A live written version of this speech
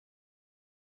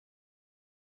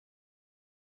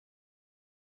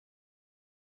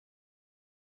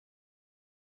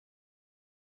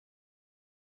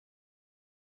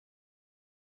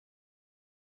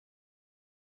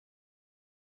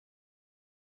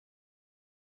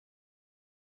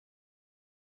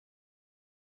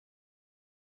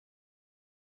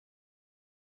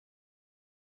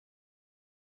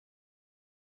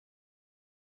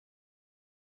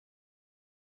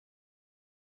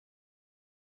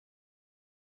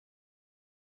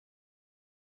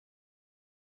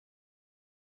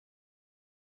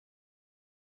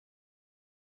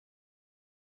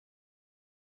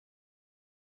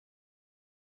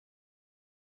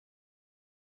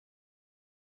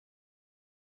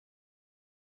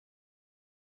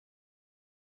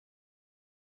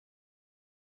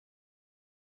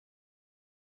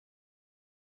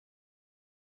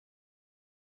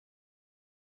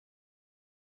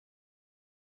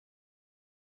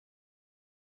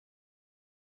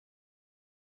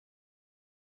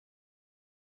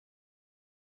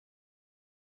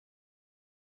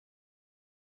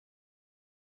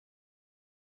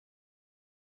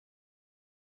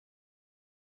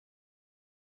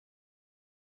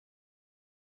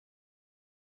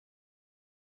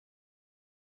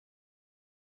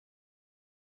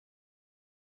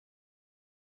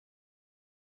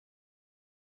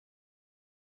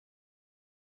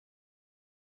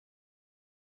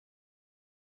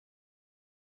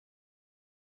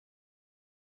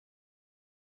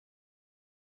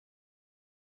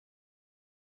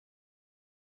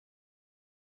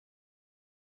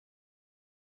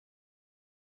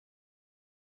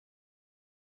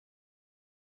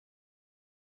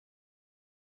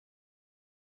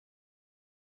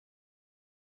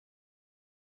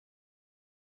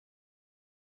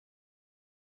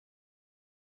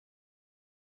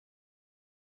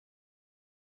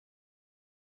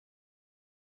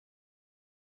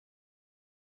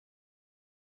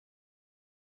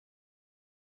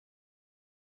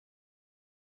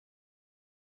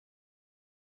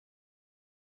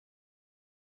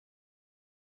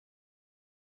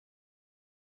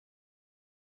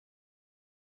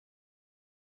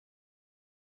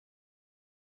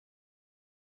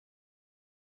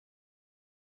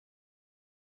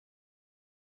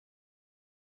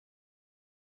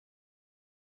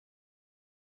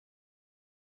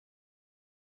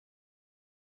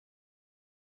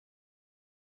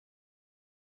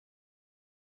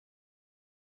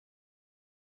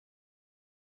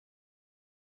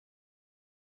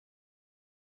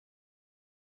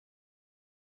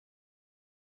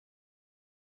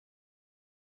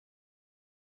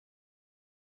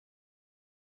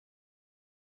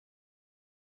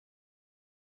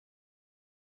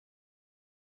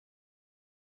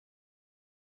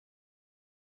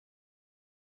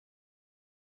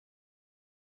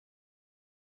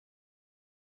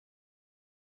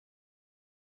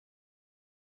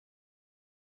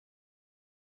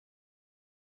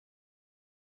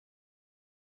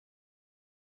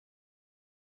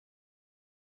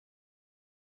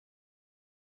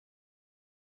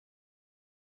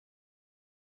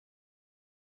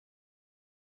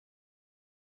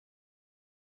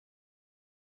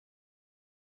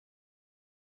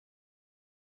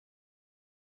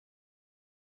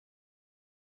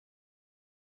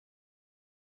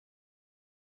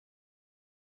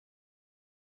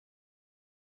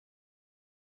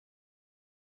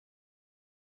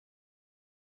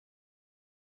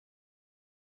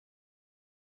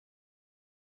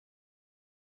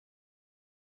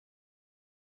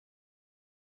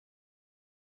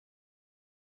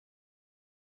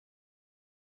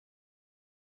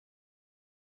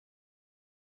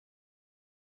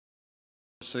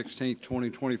16th,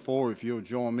 2024. If you'll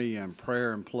join me in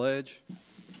prayer and pledge.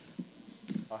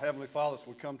 Our Heavenly Father, as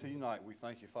we come to you tonight, we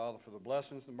thank you, Father, for the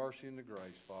blessings, the mercy, and the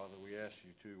grace. Father, we ask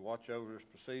you to watch over this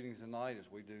proceeding tonight as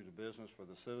we do the business for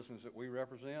the citizens that we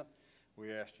represent.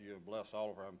 We ask you to bless all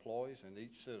of our employees and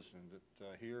each citizen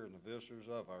that here and the visitors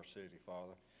of our city,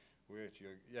 Father. We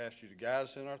ask you to guide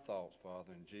us in our thoughts,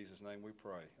 Father. In Jesus' name we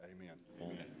pray. Amen.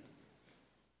 Amen.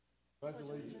 Pledge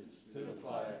allegiance to the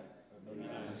flag of the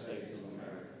United States of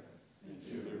America and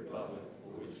to the republic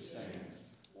for which it stands,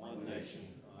 one nation,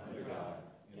 under God,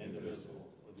 indivisible,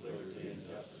 with liberty and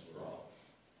justice for all.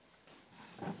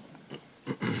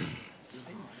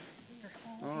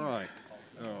 All right.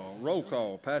 Roll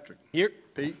call. Patrick. Here.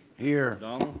 Pete. Here.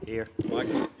 Donald. Here.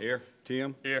 Michael. Here.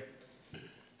 Tim. Here.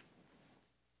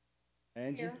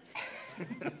 Angie. Here.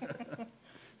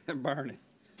 And Bernie.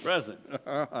 Present.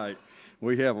 All right.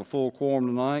 We have a full quorum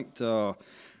tonight.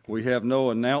 We have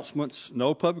no announcements,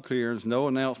 no public hearings, no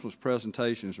announcements,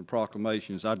 presentations, or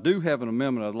proclamations. I do have an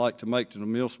amendment I'd like to make to the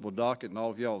municipal docket, and all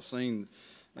of y'all have seen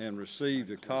and received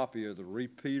a copy of the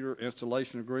repeater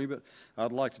installation agreement.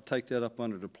 I'd like to take that up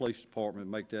under the police department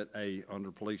and make that A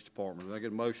under police department. Did I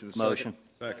get a motion? Motion.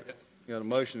 Second. Got a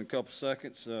motion in a couple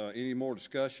seconds. Any more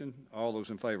discussion? All those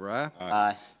in favor, aye?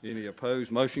 Aye. Any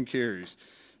opposed? Motion carries.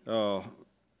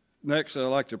 Next, I'd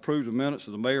like to approve the minutes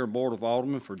of the Mayor and Board of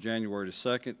Aldermen for January the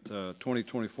 2nd,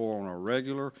 2024 on our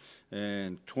regular,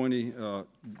 and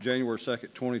January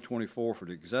 2nd, 2024 for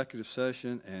the executive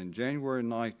session, and January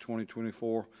 9th,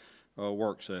 2024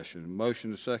 work session. Motion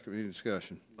to second. Any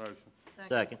discussion? Motion.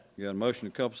 Second. You got a motion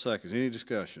in a couple seconds. Any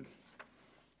discussion?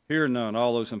 Hearing none.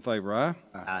 All those in favor, aye?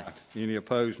 Aye. Any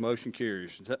opposed? Motion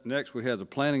carries. Next, we have the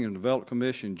Planning and Development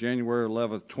Commission, January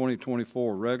 11th,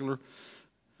 2024 regular.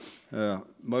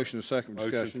 Motion to second.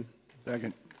 Discussion.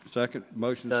 Second. Second.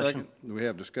 Motion to second. Do we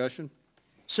have discussion?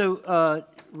 So,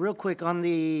 real quick, on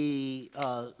the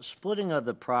splitting of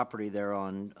the property there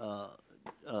on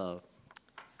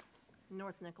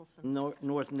North Nicholson.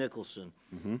 North Nicholson.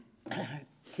 Mm-hmm.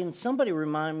 Can somebody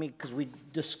remind me, because we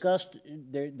discussed,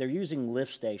 they're using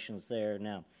lift stations there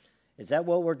now. Is that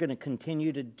what we're going to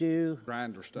continue to do?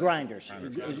 Grinders.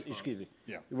 Excuse me.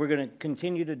 Yeah. We're going to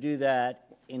continue to do that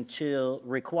until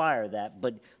require that,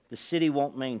 but the city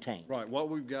won't maintain. Right. What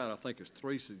we've got, I think, is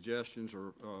 3 suggestions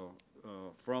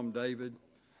from David,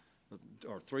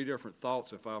 or 3 different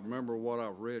thoughts. If I remember what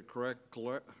I've read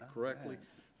correctly,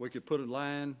 we could put a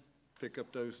line, pick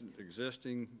up those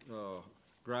existing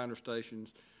grinder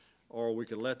stations, or we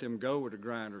could let them go with the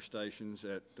grinder stations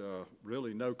at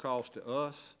really no cost to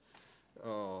us.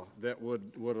 That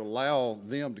would allow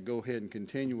them to go ahead and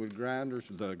continue with grinders.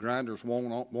 The grinders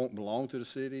won't belong to the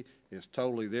city. It's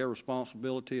totally their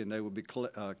responsibility, and they would be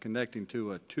connecting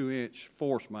to a 2-inch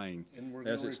force main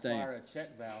as it stands. And we're going to require a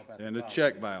check valve at the top. And a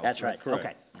check valve. That's right. Correct.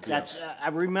 Okay. That's I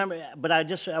remember, but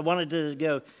I wanted to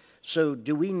go. So,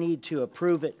 do we need to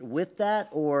approve it with that,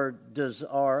 or does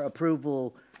our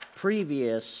approval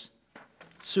previous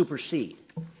supersede?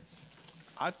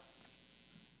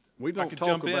 We don't I could talk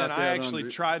jump in. about that. I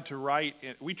actually tried to write,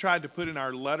 we tried to put in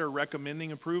our letter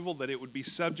recommending approval that it would be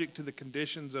subject to the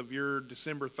conditions of your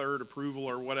December 3rd approval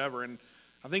or whatever. And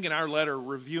I think in our letter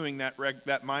reviewing that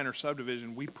minor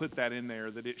subdivision, we put that in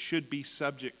there, that it should be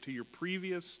subject to your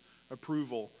previous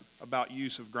approval about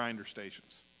use of grinder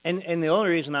stations. And the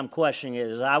only reason I'm questioning it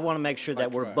is I want to make sure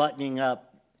that we're buttoning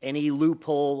up any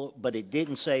loophole, but it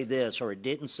didn't say this or it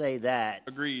didn't say that.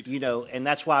 Agreed. You know, and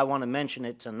that's why I want to mention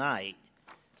it tonight,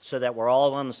 so that we're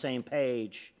all on the same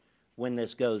page when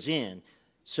this goes in.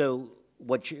 So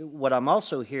what I'm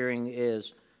also hearing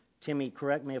is, Timmy,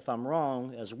 correct me if I'm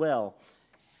wrong as well,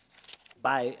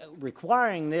 by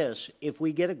requiring this, if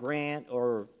we get a grant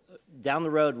or down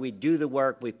the road we do the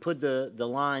work, we put the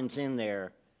lines in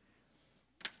there,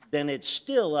 then it's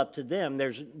still up to them.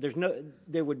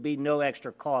 There would be no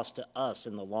extra cost to us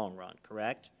in the long run,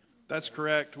 correct? That's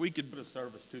correct. We could put a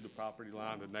service to the property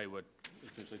line, and they would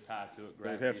essentially tie to it.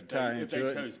 They'd have to tie into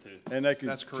it, chose to. And they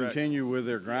could continue with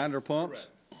their grinder pumps,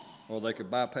 or they could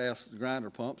bypass the grinder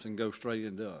pumps and go straight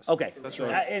into us. Okay, that's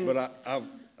right. But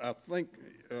I think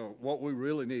what we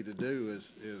really need to do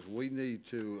is we need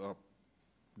to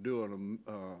do an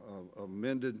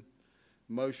amended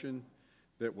motion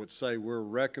that would say we're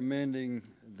recommending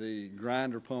the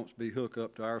grinder pumps be hooked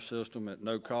up to our system at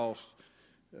no cost.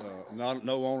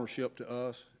 No ownership to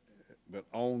us, but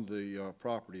on the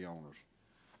property owners.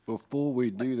 Before we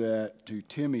do that, to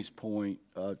Timmy's point,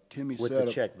 Timmy with said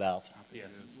the check valve. Yes.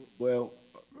 Well,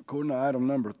 according to item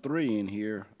number 3 in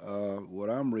here, what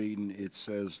I'm reading, it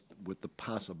says with the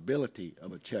possibility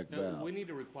of a check valve. We need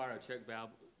to require a check valve.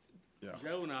 Yeah.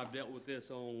 Joe and I have dealt with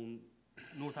this on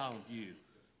North Island View,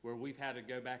 where we've had to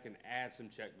go back and add some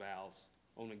check valves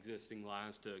on existing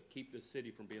lines to keep the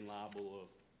city from being liable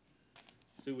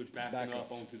of sewage backing up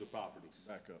Backups. onto the properties.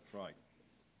 Backups, right.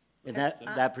 And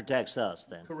that protects us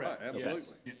then? Correct.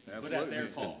 Absolutely. But at their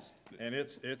cost. And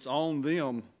it's on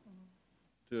them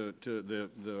to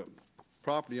the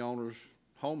property owners,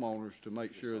 homeowners, to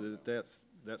make sure that that's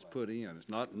put in. It's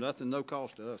no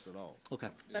cost to us at all. Okay.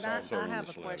 But I have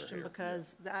a question,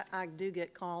 because I do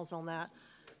get calls on that.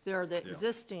 There are the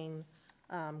existing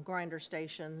grinder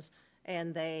stations,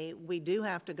 and we do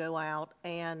have to go out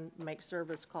and make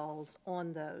service calls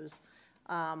on those.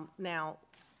 Now,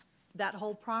 that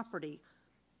whole property,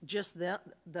 just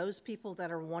those people that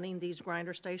are wanting these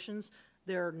grinder stations,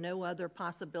 there are no other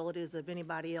possibilities of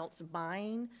anybody else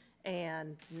buying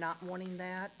and not wanting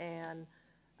that, and,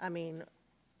 I mean,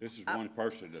 This is one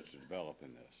person that's developing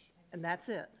this. and that's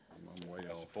it. That's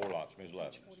 4 lots, Ms.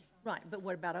 Levin. Right, but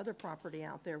what about other property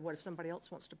out there? What if somebody else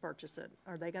wants to purchase it?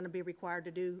 Are they gonna be required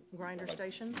to do grinder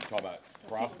stations? You talk about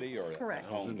property or the Correct.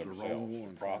 home themselves?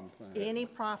 Any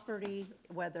property,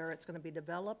 whether it's gonna be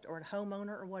developed or a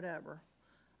homeowner or whatever.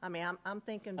 I mean, I'm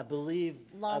thinking I believe.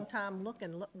 long time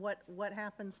looking, look what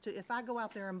happens to, if I go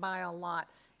out there and buy a lot,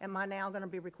 am I now gonna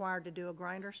be required to do a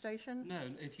grinder station? No,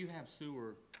 if you have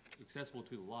sewer accessible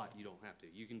to the lot, you don't have to.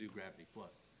 You can do gravity flow.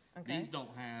 Okay. These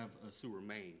don't have a sewer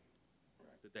main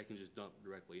that they can just dump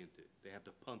directly into. They have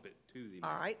to pump it to the main.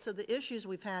 All right, so the issues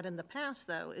we've had in the past,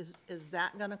 though, is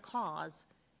that gonna cause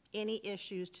any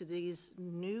issues to these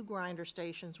new grinder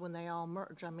stations when they all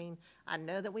merge? I mean, I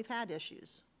know that we've had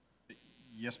issues.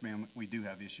 Yes, ma'am, we do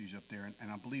have issues up there,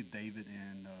 and I believe David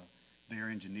and their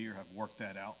engineer have worked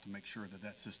that out to make sure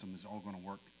that system is all going to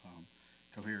work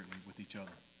coherently with each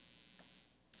other.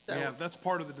 Yeah, that's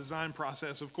part of the design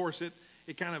process. Of course, it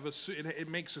kind of, it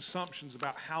makes assumptions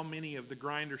about how many of the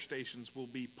grinder stations will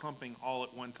be pumping all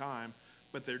at one time,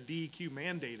 but they're DEQ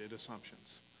mandated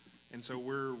assumptions. And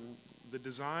so the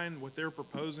design, what they're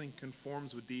proposing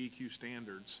conforms with DEQ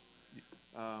standards.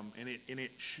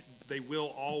 They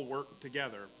will all work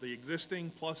together. The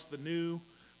existing plus the new,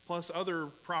 plus other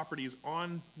properties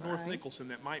on North Right. Nicholson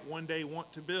that might one day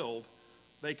want to build,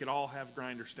 they could all have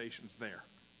grinder stations there.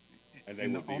 And they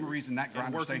And the would be, only reason that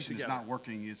grinder working station is together. not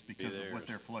working is because of what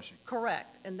they're flushing.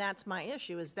 Correct, and that's my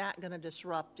issue. Is that gonna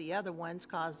disrupt the other ones,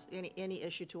 cause any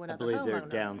issue to I another believe they're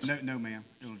homeowner? down. No, ma'am,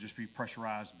 it'll just be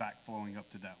pressurized backflowing up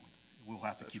to that one. We'll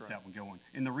have to keep right. that one going.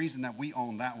 And the reason that we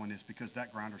own that one is because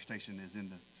that grinder station is in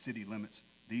the city limits.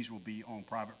 These will be on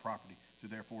private property, so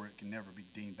therefore it can never be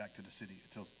deemed back to the city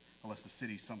unless the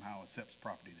city somehow accepts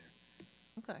property there.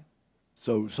 Okay,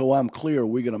 So I'm clear, are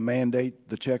we gonna mandate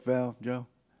the check valve, Joe?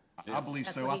 I believe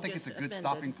That's so. what I he think it's a just good amended.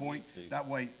 stopping point. That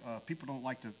way, people don't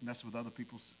like to mess with other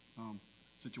people's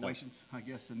situations, I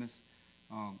guess, in this.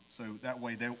 So that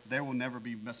way, they will never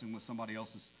be messing with somebody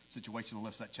else's situation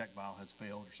unless that check valve has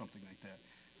failed or something like that.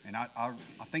 And I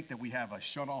think that we have a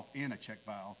shut-off and a check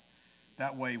valve.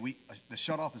 That way, the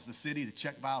shut-off is the city, the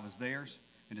check valve is theirs.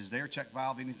 It is their check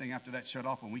valve. Anything after that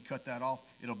shut-off, when we cut that off,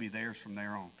 it'll be theirs from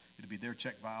there on. It'll be their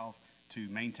check valve to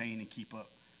maintain and keep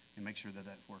up and make sure that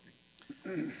that's working.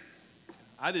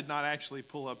 I did not actually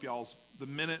pull up the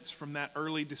minutes from that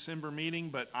early December meeting,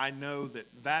 but I know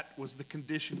that was the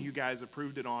condition you guys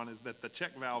approved it on, is that the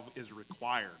check valve is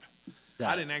required.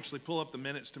 I didn't actually pull up the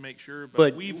minutes to make sure, but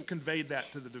But- we've conveyed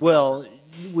that to the developer. Well,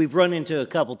 we've run into a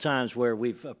couple times where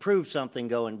we've approved something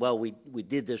going, well, we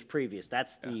did this previous.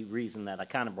 That's the reason that I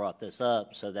kind of brought this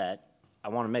up, so that I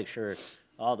want to make sure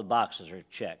all the boxes are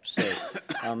checked. So,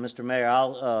 Mr. Mayor,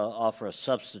 I'll offer a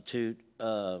substitute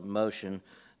motion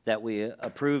that we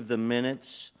approve the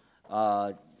minutes,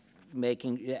 adding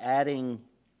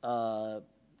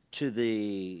to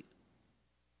the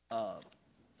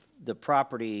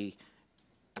property.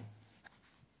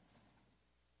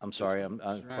 I'm sorry,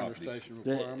 Grinder station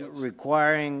the, requirements.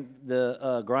 requiring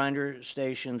the grinder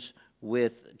stations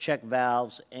with check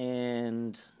valves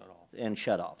and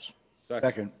shut-offs.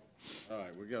 Second. All right,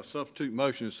 we got a substitute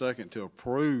motion and second to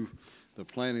approve the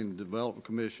Planning and Development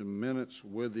Commission minutes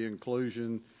with the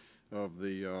inclusion of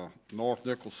the North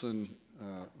Nicholson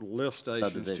lift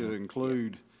stations to Subdivision.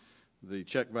 include the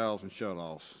check valves and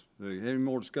shut-offs. Any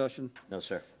more discussion? No,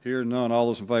 sir. Hearing none, all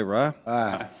those in favor, aye?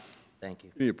 Aye. Thank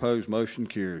you. Any opposed, motion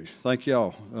carries. Thank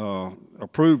y'all.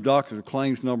 Approved docket of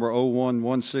claims number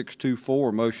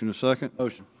 011624, motion and second.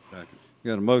 Motion.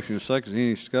 Got a motion and second,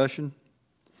 any discussion?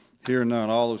 Hearing none,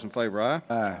 all those in favor, aye?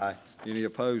 Aye. Any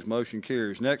opposed, motion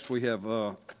carries. Next, we have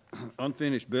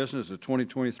unfinished business, the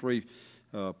 2023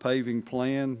 paving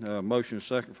plan. Motion and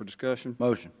second for discussion.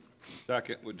 Motion.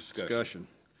 second with discussion.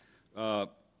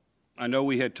 I know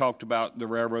we had talked about the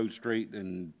railroad street,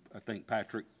 and I think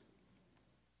Patrick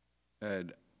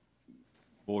had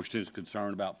voiced his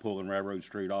concern about pulling Railroad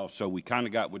Street off, so we kind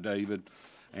of got with David,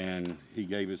 and he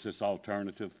gave us this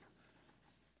alternative.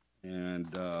 And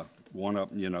one of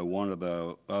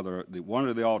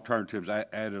the alternatives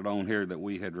added on here that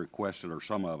we had requested, or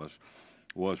some of us,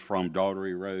 was from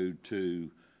Daughtery Road to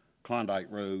Klondike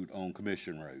Road on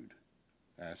Commission Road.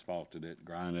 Asphalted it,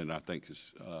 grinded, I think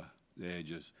is the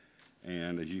edges.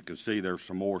 And as you can see, there's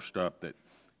some more stuff that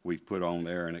we've put on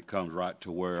there, and it comes right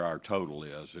to where our total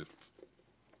is.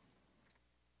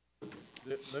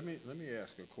 Let me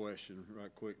ask a question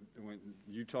right quick. When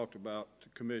you talked about the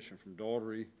commission from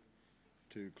Daughtery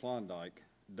to Klondike,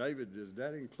 David, does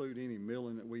that include any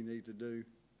milling that we need to do?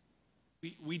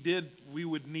 We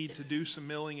would need to do some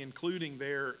milling, including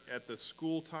there at the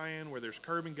school tie-in where there's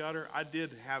curb and gutter. I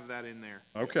did have that in there.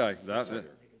 Okay,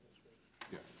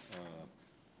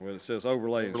 well, it says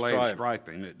overlay and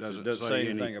striping. It doesn't say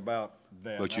anything about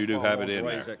that. But you do have it in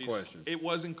there. Raise that question. It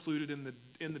was included in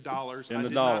the dollars. In the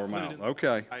dollar amount,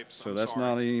 okay. So that's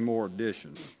not any more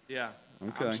additions. Yeah,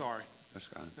 Okay. I'm sorry. That's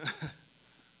fine.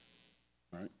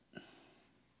 All right.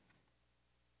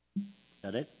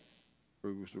 That it?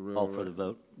 Approves the Call for railroad. the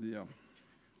vote. Yeah.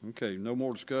 Okay, no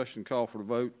more discussion, call for the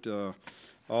vote.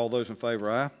 All those in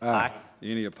favor, aye? Aye.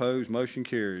 Any opposed, motion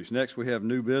carries. Next, we have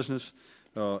new business,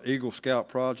 Eagle Scout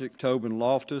Project, Tobin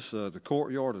Loftus, the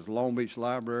courtyard of the Long Beach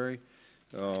Library.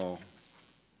 Oh,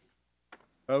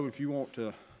 if you want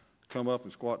to come up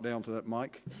and squat down to that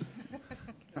mic.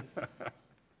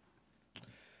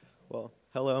 Well,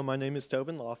 hello, my name is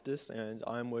Tobin Loftus, and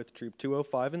I'm with Troop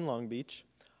 205 in Long Beach.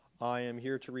 I am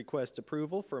here to request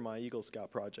approval for my Eagle Scout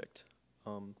project.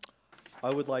 I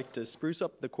would like to spruce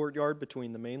up the courtyard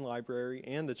between the main library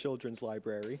and the children's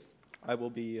library. I will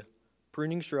be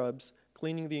pruning shrubs,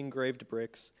 cleaning the engraved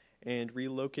bricks, and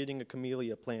relocating a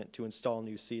camellia plant to install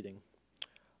new seating.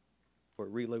 Or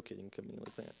relocating camellia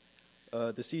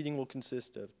plant. The seating will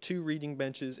consist of 2 reading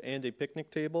benches and a picnic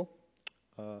table.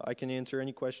 I can answer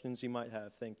any questions you might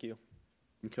have. Thank you.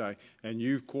 Okay, and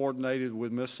you've coordinated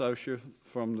with Ms. Socia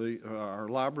from our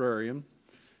librarian.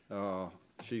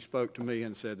 She spoke to me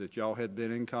and said that y'all had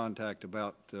been in contact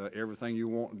about everything you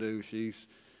want to do. She's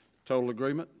total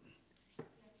agreement?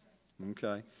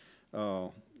 Okay.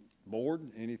 Board,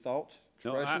 any thoughts,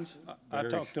 No, expressions? I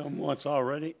talked to him once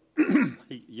already.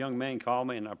 A young man called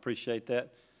me, and I appreciate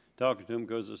that, talking to him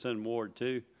because it's in Ward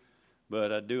 2.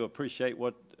 But I do appreciate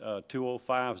what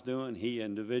 205's doing, he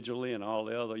individually and all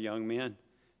the other young men.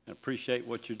 I appreciate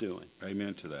what you're doing.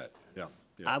 Amen to that. Yeah.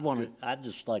 I'd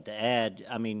just like to add,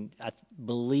 I mean, I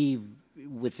believe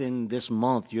within this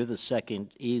month, you're the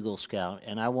second Eagle Scout,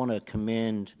 and I want to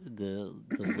commend the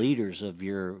leaders of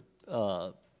your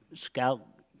scout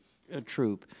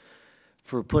troop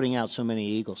for putting out so many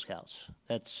Eagle Scouts.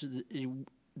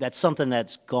 That's something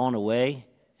that's gone away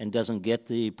and doesn't get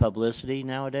the publicity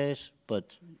nowadays,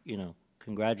 but, you know,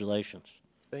 congratulations.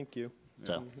 Thank you.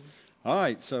 So. All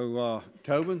right, so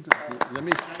Tobin, let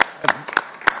me.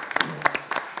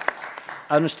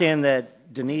 I understand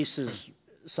that Denise has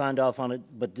signed off on it,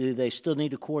 but do they still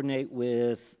need to coordinate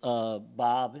with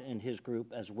Bob and his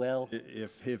group as well?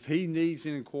 If he needs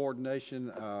any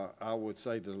coordination, I would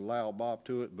say to allow Bob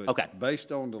to it. But Okay.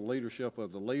 based on the leadership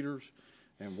of the leaders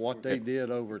and what they did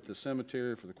over at the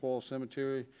cemetery for the Coyle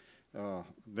Cemetery,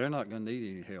 they're not going to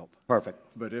need any help. Perfect.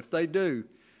 But if they do,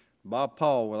 Bob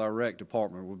Paul with our rec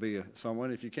department will be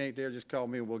someone. If you can't there, just call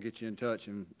me and we'll get you in touch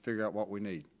and figure out what we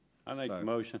need. I make the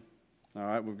motion. All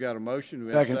right, we've got a motion.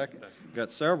 We have a second.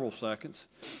 Got several seconds.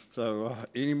 So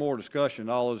any more discussion?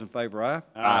 All those in favor, aye?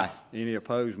 Aye. Any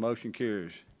opposed? Motion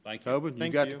carries. Thank you. Tobin, you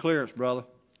Thank got you. the clearance, brother.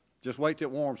 Just wait till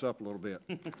it warms up a little bit.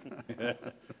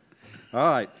 All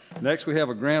right. Next, we have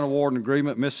a grant award and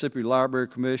agreement, Mississippi Library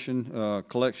Commission,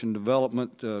 Collection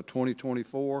Development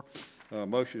 2024.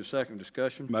 Motion is second.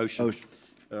 Discussion? Motion.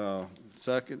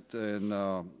 Second,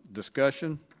 and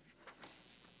discussion?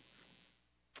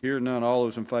 Hearing none, all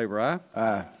those in favor, aye?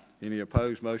 Aye. Any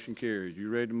opposed? Motion carries. You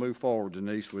ready to move forward,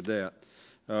 Denise, with that?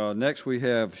 Next, we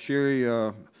have Sherry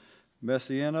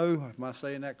Messiano. Am I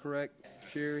saying that correct?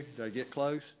 Sherry, did I get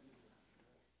close?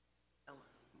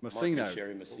 Messino.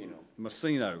 Sherry Messino.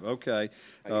 Messino, okay.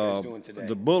 How you guys doing today?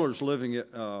 The Bullards living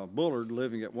at, Bullard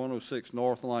living at 106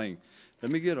 North Lane.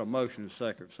 Let me get a motion in a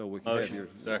second so we can have your.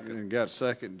 Second. And got a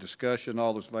second discussion.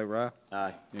 All those in favor, aye?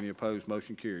 Aye. Any opposed?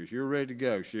 Motion carries. You're ready to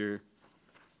go, Sherry.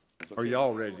 Are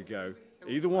y'all ready to go?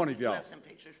 Either one of We do y'all. have some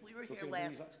pictures. We were here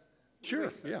last.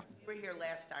 Sure, yeah. We were here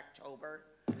last October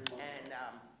and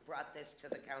brought this to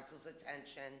the council's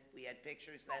attention. We had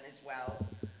pictures then as well.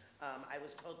 I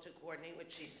was told to coordinate with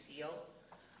Chief Seal.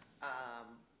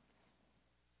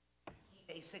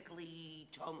 He basically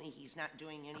told me he's not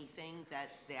doing anything,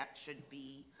 that should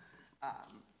be,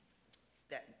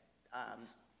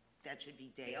 that should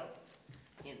be Dale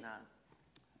in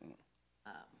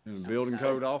In the building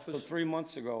code So office? 3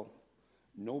 months ago,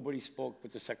 nobody spoke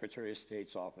with the Secretary of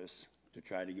State's office to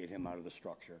try to get him out of the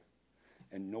structure.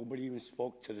 And nobody even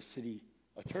spoke to the city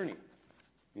attorney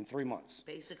in 3 months.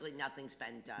 basically nothing's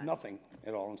been done. Nothing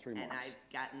at all in 3 months. And I've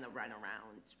gotten the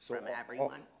runaround So from all-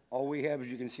 everyone. All we have, as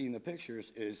you can see in the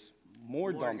pictures, is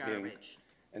more More dumping. garbage.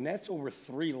 And that's over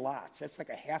 3 lots. That's like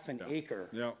a half an acre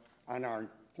Yeah. on our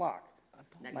block.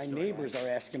 Next My door. neighbors are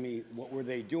asking me, what were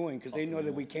they doing? Because they know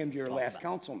that we came to your last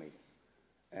council meeting.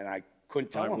 And I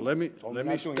couldn't All tell right, them. well, let Told me them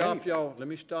not doing stop anything. y'all, let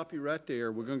me stop you right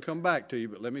there. We're gonna come back to you,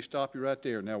 but let me stop you right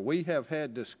there. Now, we have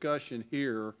had discussion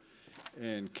here,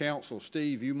 and Council,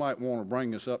 Steve, you might want to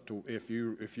bring us up to, if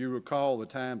you recall the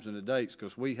times and the dates,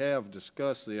 because we have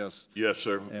discussed this. Yes,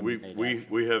 sir. And-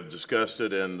 We have discussed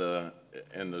it in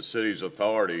the city's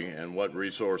authority and what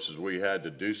resources we had to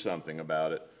do something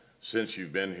about it since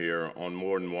you've been here on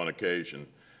more than one occasion.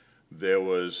 There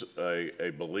was a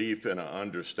belief and an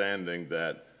understanding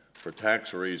that for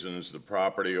tax reasons, the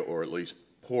property, or at least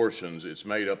portions, it's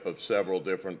made up of several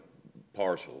different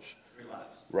parcels.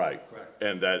 Right. Correct.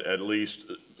 And that at least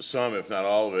some, if not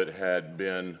all of it, had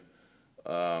been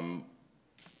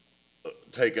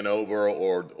taken over,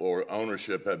 or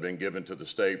ownership had been given to the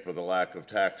state for the lack of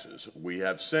taxes. We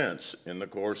have since, in the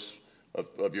course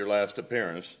of your last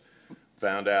appearance,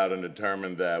 found out and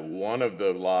determined that one of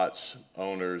the lot's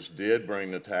owners did bring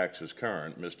the taxes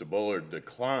current. Mr. Bullard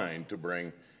declined to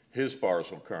bring his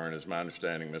parcel current, is my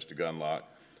understanding, Mr. Gunlock.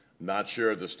 Not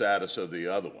sure of the status of the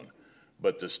other one.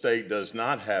 But the state does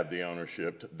not have the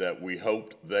ownership that we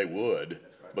hoped they would,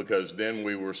 because then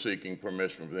we were seeking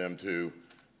permission from them to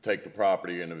take the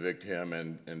property and evict him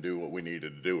and do what we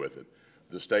needed to do with it.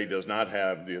 The state does not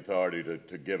have the authority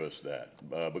to give us that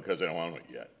because they don't own it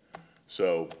yet.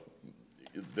 So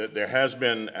there has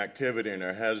been activity and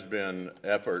there has been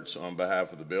efforts on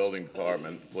behalf of the building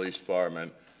department, police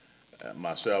department,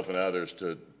 myself and others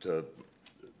to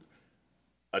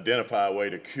identify a way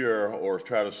to cure or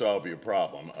try to solve your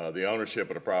problem. The ownership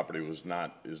of the property is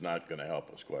not going to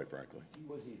help us, quite frankly. He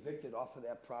was evicted off of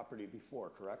that property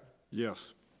before, correct?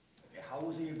 Yes. How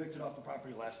was he evicted off the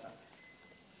property last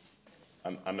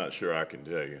time? I'm not sure I can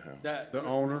tell you how. The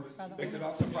owner, Evicted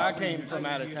off the I property came because from he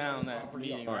out of used town the that property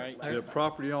meeting, up. right? the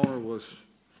property owner was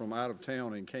from out of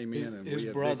town and came in and we His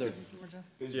evicted brother. him.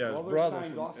 His Yeah, his brother brother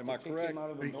signed from- off am to I kick him correct? out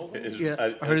of the building?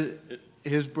 Yeah,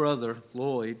 his brother,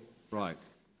 Lloyd, Right.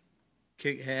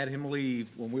 had him leave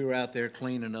when we were out there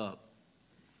cleaning up.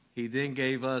 He then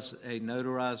gave us a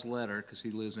notarized letter, because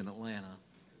he lives in Atlanta,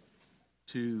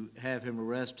 to have him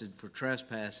arrested for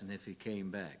trespassing if he came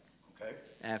back. Okay.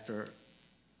 After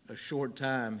a short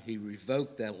time, he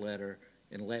revoked that letter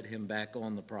and let him back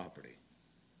on the property.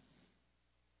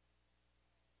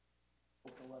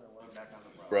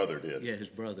 Brother did. Yeah, his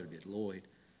brother did, Lloyd.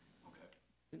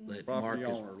 Let Property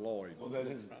Marcus- owner, Lloyd. Well, then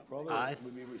his brother I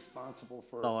would be responsible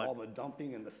for thought- all the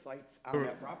dumping and the sites on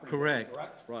that property. Correct.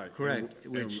 Correct? Right. Correct,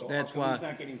 And- which, So that's how come why. he's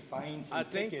not getting fines I and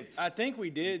think, tickets I think we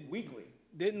did, weekly?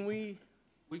 didn't we?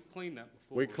 We cleaned that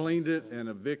before. We cleaned it and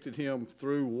evicted him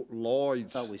through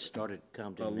Lloyd's Thought we started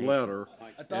condemnation. letter.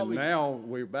 thought And we- now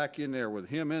we're back in there with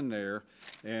him in there.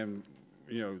 And,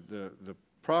 you know, the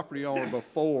property owner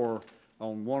before,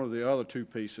 on one of the other two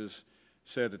pieces,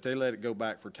 said that they let it go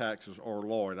back for taxes, or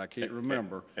Lloyd, I can't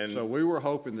remember. and- So we were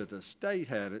hoping that the state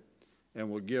had it and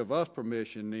would give us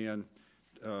permission then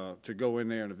to go in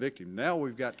there and evict him. Now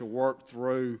we've got to work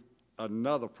through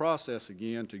another process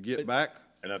again to get back.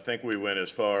 And I think we went as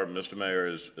far, Mr. Mayor,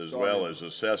 as well as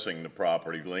assessing the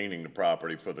property, leaning the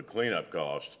property for the cleanup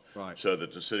cost. Right. So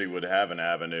that the city would have an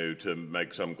avenue to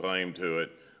make some claim to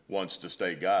it once the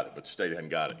state got it, but the state hadn't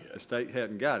got it The yet. state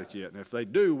hadn't got it yet. And if they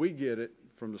do, we get it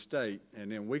from the state,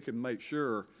 and then we can make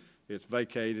sure it's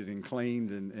vacated and cleaned,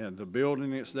 and the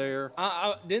building that's there.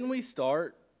 Didn't we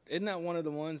start, isn't that one of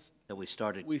the ones That we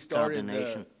started we started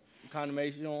condemnation. the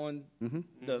condemnation on?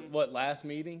 The, what, last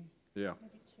meeting? Yeah.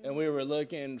 And we were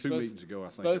looking. Two supposed- meetings ago, I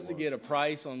think it Supposed to was. get a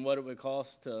price on what it would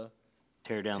cost to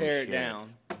Tear down the tear it shed.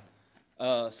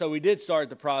 down. So we did start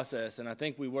the process, and I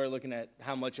think we were looking at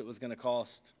how much it was gonna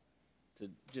cost to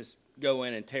just go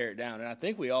in and tear it down. And I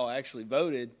think we all actually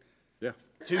voted Yeah.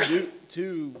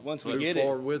 once we Move get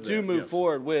forward with it, to that, move yes.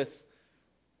 forward with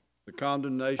The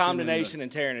condemnation. condemnation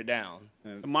and tearing it down.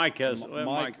 Mike has, let Mike,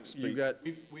 Mike you speak. got,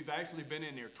 We've actually been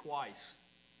in there twice.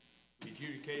 We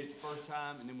adjudicated the first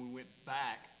time, and then we went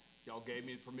back Y'all gave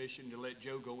me the permission to let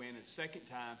Joe go in a second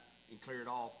time and clear it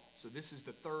off, so this is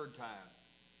the third time.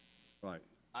 Right.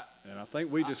 And I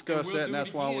think we discussed we'll that, and do it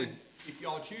that's why we, again if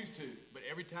y'all choose to, but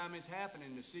every time it's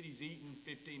happening, the city's eating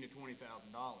 $15,000 to $20,000.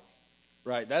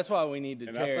 Right, that's why we need to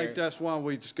and I tear. think that's why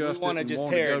we discussed it wanna and just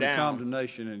wanted to tear go it to down.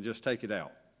 condemnation and just take it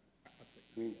out.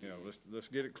 You know, let's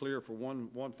get it clear for one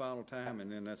final time,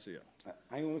 and then that's it.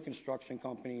 I own a construction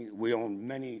company. We own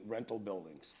many rental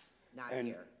buildings. Not And-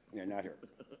 here. Yeah, not here.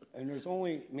 And there's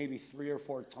only maybe 3 or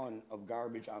 4 ton of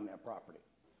garbage on that property.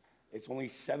 It's only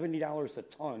 $70 a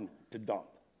ton to dump.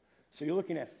 So you're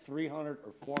looking at $300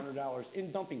 or $400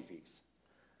 in dumping fees.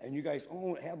 And you guys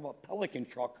have a Pelican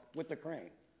truck with the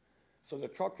crane. So the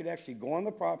truck could actually go on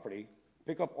the property,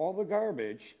 pick up all the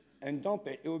garbage, and dump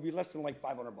it. It would be less than like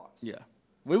 $500. Yeah,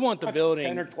 we want the Not building.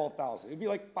 10 or 12,000. It'd be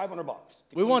like $500. to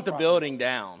We clean want the property. building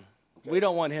down. Okay. We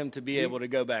don't want him to be able to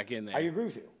go back in there. I agree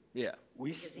with you. Yeah.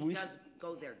 Because he does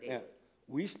go there daily. Yeah.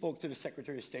 We spoke to the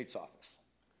Secretary of State's office.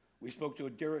 We spoke to a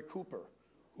Derek Cooper,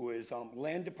 who is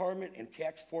Land Department and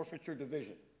Tax Forfeiture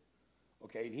Division.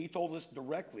 Okay, and he told us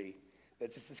directly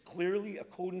that this is clearly a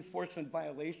code enforcement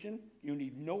violation. You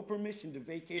need no permission to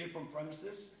vacate it from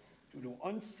premises due to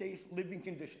unsafe living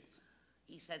conditions.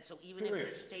 He said, so even if Period.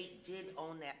 the state did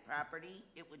own that property,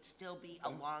 it would still be a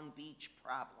Long Beach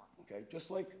problem. Okay, just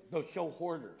like they'll show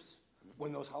hoarders.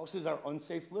 When those houses are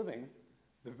unsafe living,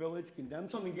 the village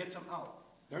condemns them and gets them out.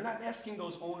 They're not asking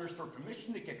those owners for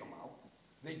permission to kick them out.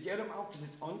 They get them out because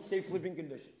it's unsafe living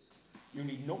conditions. You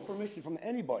need no permission from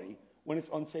anybody when it's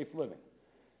unsafe living.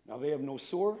 Now, they have no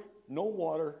sewer, no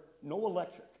water, no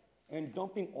electric, and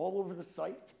dumping all over the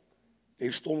site.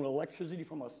 They've stolen electricity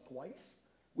from us twice.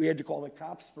 We had to call the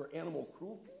cops for animal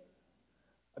cruelty.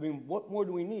 I mean, what more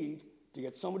do we need to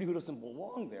get somebody who doesn't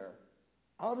belong there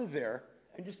out of there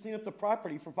and just clean up the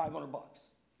property for $500?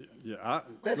 Yeah,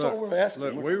 That's look, all we're asking.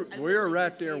 Look, we're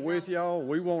right there with y'all.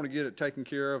 We want to get it taken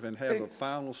care of and have a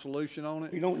final solution on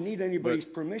We it. don't need anybody's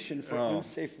permission for uh,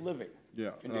 unsafe living.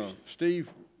 Yeah, conditions.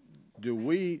 Steve, do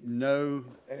we know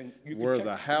And you can where check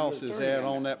the with house your is attorney at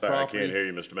on on that Sorry, I property? can't hear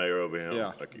you, Mr. Mayor, over here.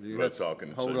 Yeah, Like, you we're have to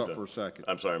talking. hold so up the- for a second.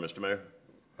 I'm sorry, Mr. Mayor?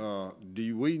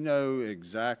 Do we know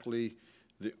exactly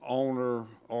the owner,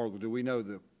 or do we know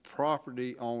the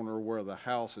property owner where the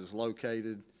house is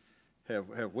located?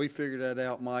 Have we figured that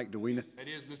out, Mike? Do we know? That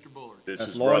is Mr. Bullard, It's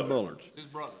That's his Lloyd brother. Bullard's. his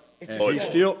brother. And Lloyd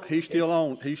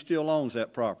he still owns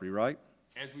that property, right?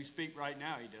 As we speak right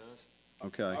now, he does.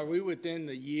 Okay. Are we within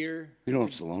the year You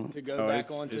don't still own it? to go No, back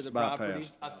it's- onto it's the property?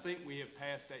 bypassed. I think we have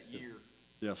passed that year.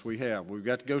 Yes, we have. We've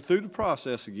got to go through the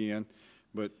process again,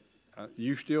 but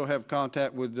you still have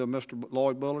contact with Mr.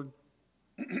 Lloyd Bullard?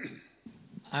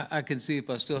 I can see if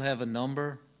I still have a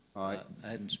number. All right. I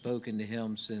hadn't spoken to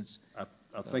him since,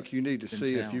 I think you need to in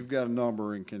see if town. you've got a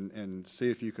number and see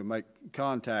if you can make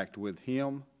contact with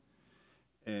him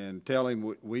and tell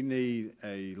him we need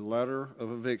a letter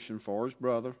of eviction for his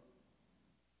brother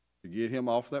to get him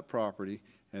off that property,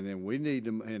 and then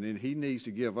and then he needs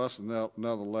to give us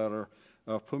another letter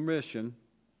of permission.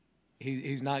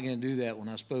 he's not gonna do that. When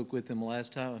I spoke with him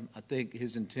last time, I think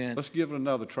his intent, Let's give it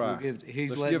another try. he's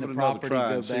Let's letting give the it another property try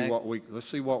go and see back. let's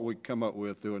see what we come up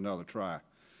with through another try.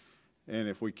 And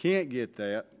if we can't get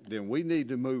that, then we need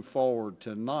to move forward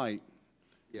tonight,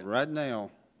 right now,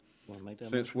 Wanna make that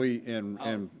since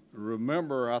and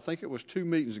remember, I think it was 2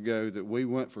 meetings ago that we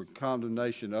went for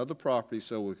condemnation of the property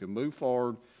so we can move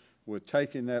forward with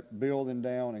taking that building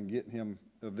down and getting him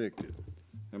evicted.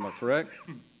 Am I correct?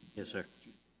 Yes, sir.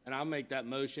 And I'll make that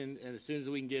motion, and as soon as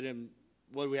we can get him,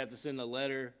 what, do we have to send a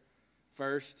letter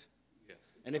first? Yes.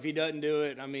 And if he doesn't do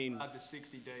it, I mean, 45 to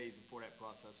 60 days before that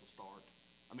process will start.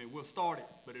 I mean, we'll start it,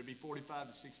 but it'll be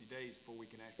 45 to 60 days before we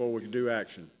can actually. Before we can do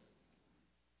action.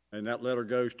 And that letter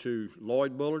goes to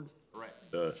Lloyd Bullard? Correct.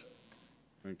 Does.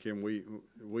 And can we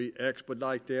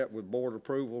expedite that with board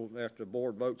approval after the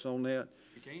board votes on that?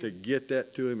 We can. To get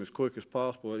that to him as quick as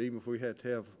possible, even if we had to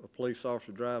have a police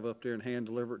officer drive up there and hand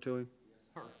deliver it to him?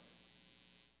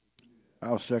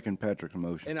 I'll second Patrick's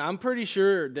motion. and I'm pretty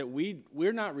sure that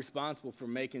we're not responsible for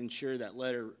making sure that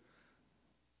letter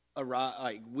arrive,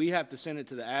 like, we have to send it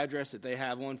to the address that they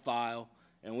have on file,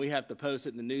 and we have to post it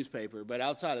in the newspaper, but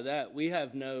outside of that, we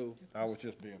have no, I was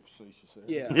just being facetious there.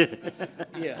 yeah,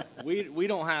 yeah, we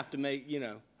don't have to make,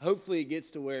 hopefully it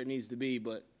gets to where it needs to be,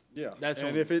 but Yeah, that's and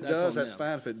on- if it that's does, on that's them.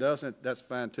 fine. If it doesn't, that's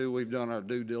fine too. We've done our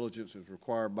due diligence as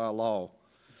required by law.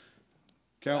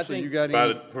 Counsel, you got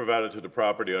any? Provided to the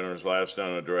property owner's last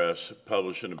known address,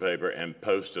 published in the paper, and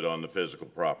posted on the physical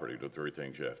property, the 3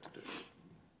 things you have to do.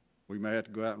 We may have to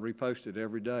go out and repost it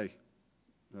every day,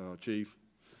 Chief,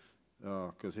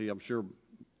 because I'm sure,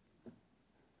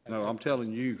 no, I'm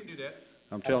telling you. We can do that.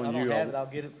 I'm telling you. I don't have it, I'll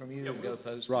get it from you and go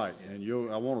post it. Right, and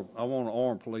I want an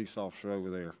armed police officer over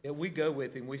there. Yeah, we go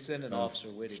with him, we send an officer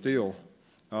with him. Still,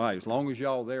 all right, as long as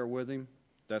y'all there with him,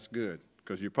 that's good,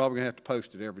 because you're probably gonna have to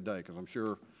post it every day, because I'm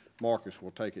sure Marcus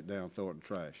will take it down, throw it in the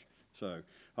trash. So,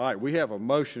 all right, we have a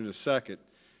motion to second.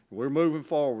 We're moving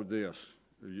forward with this.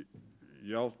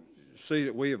 Y'all see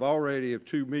that we have already,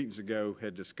 2 meetings ago,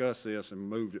 had discussed this and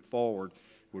moved it forward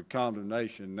with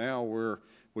condemnation. Now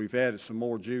we've added some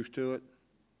more juice to it,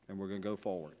 and we're gonna go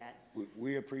forward.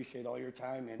 We appreciate all your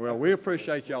time and. Well, we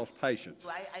appreciate y'all's patience.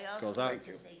 I 'cause also like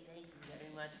to say thank you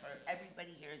very much for,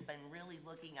 everybody here has been really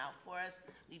looking out for us.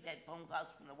 We've had phone calls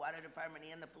from the water department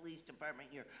and the police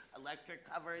department. Your electric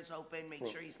cover is open, make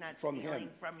sure he's not From him. stealing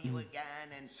from you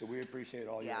again, and So we appreciate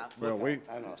all your Yeah. Well, look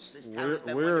out on us. this town has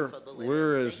been We're wonderful to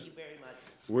live in. Thank you very much.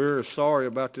 We're as sorry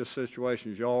about this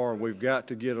situation as y'all are, and we've got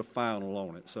to get a final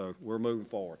on it, so we're moving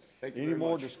forward. Thank you Any very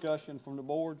more much. discussion from the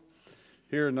board?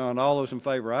 Hearing none, all those in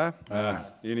favor, aye? Aye.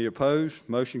 Any opposed?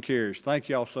 Motion carries. Thank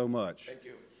y'all so much. Thank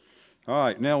you. All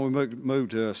right, now we move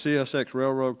to CSX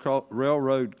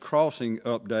Railroad Crossing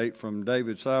update from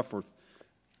David Seifert.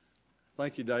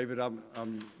 Thank you, David.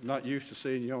 I'm not used to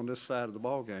seeing you on this side of the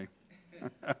ballgame.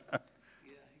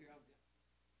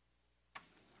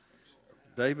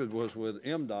 David was with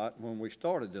MDOT when we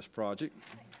started this project.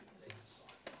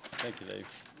 Thank you, Dave.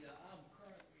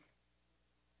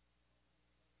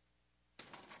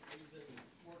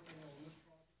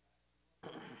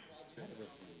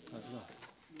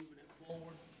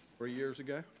 Three years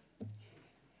ago.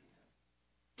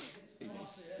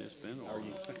 It's been a while. What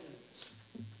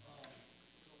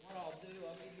I'll do,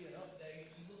 I'll give you an update.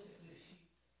 You look at this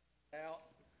sheet out.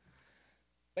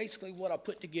 Basically, what I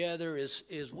put together is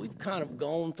we've kind of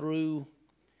gone through,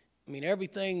 I mean,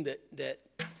 everything that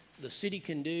the city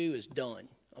can do is done.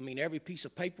 I mean, every piece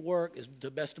of paperwork, is, to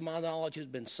the best of my knowledge, has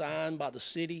been signed by the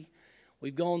city.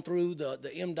 We've gone through the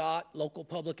MDOT, local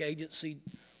public agency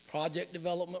project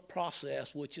development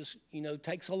process, which is,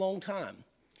 takes a long time.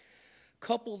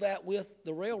 Couple that with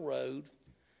the railroad,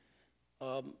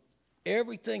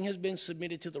 everything has been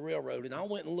submitted to the railroad, and I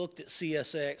went and looked at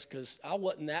CSX because I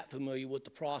wasn't that familiar with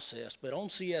the process, but on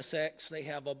CSX they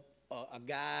have a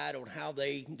guide on how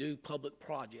they do public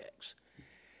projects.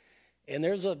 And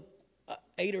there's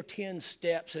 8 or 10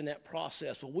 steps in that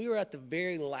process. Well, we were at the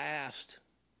very last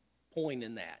point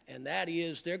in that, and that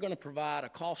is they're going to provide a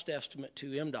cost estimate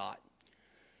to MDOT,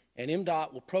 and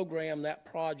MDOT will program that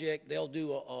project. They'll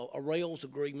do a rails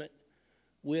agreement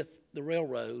with the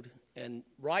railroad, and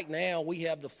right now we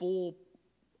have the full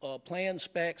plan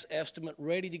specs estimate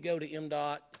ready to go to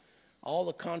MDOT. All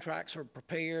the contracts are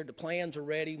prepared, the plans are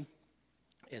ready.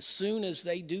 As soon as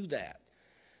they do that,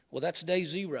 well, that's day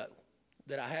 0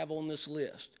 that I have on this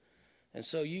list, and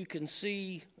so you can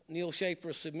see Neil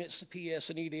Schaefer submits the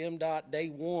PS&E to MDOT day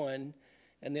 1,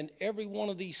 and then every one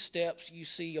of these steps you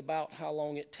see about how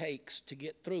long it takes to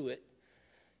get through it.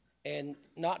 And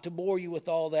not to bore you with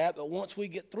all that, but once we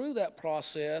get through that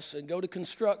process and go to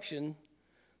construction,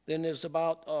 then there's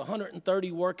about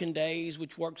 130 working days,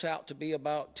 which works out to be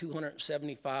about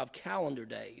 275 calendar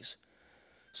days.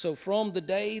 So from the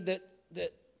day that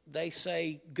they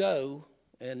say go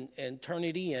and turn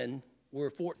it in, we're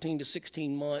 14 to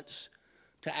 16 months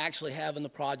to actually having the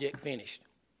project finished.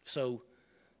 So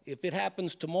if it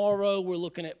happens tomorrow, we're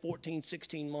looking at 14,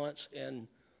 16 months, and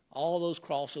all those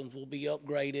crossings will be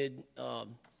upgraded.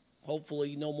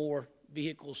 Hopefully no more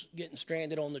vehicles getting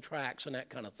stranded on the tracks and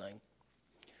that kind of thing.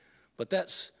 But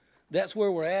that's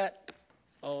where we're at.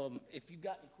 If you've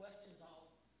got any questions, I'll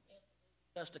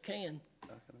answer the best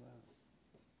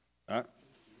I can.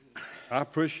 I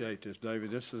appreciate this,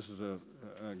 David. This is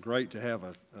great to have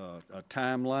a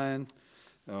timeline.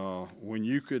 When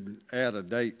you could add a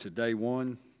date to day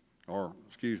 1, or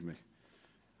excuse me,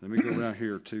 let me go down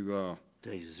here to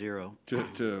day 0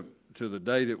 to the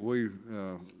day that we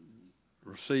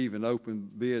receive and open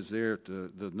bids there at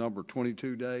the number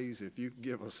 22 days. If you could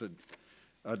give us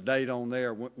a date on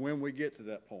there when we get to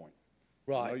that point.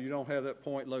 Right. You don't have that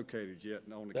point located yet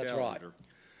on the That's calendar.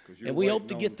 Right. And we hope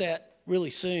to get that really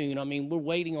soon. I mean, we're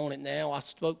waiting on it now. I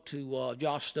spoke to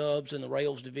Josh Stubbs in the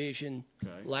Rails Division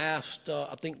last,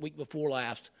 I think week before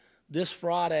last. This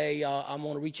Friday, I'm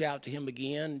going to reach out to him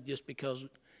again just because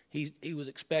he was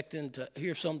expecting to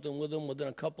hear something with him within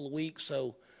a couple of weeks.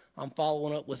 So I'm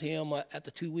following up with him at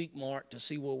the 2-week mark to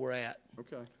see where we're at.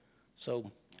 Okay.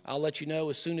 So I'll let you know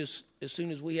as soon as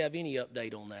we have any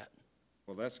update on that.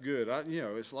 Well, that's good.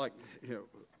 It's like,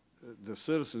 the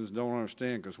citizens don't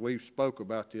understand, because we spoke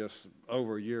about this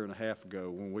over a year and a half ago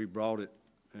when we brought it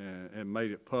and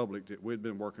made it public that we'd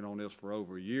been working on this for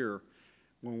over a year.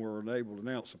 when we were able to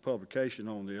announce the publication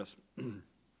on this,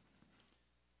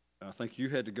 I think you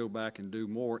had to go back and do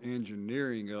more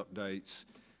engineering updates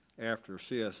after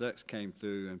CSX came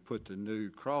through and put the new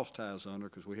cross ties under,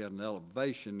 because we had an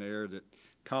elevation there that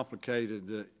complicated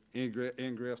the ingress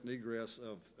and egress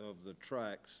of the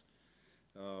tracks,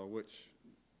 which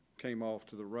came off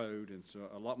to the road, and so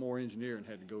a lot more engineering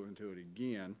had to go into it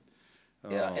again.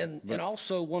 Yeah, and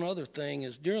also one other thing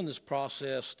is during this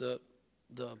process, the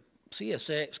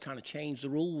CSX kind of changed the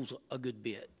rules a good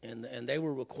bit, and they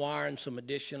were requiring some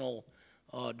additional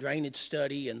drainage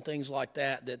study and things like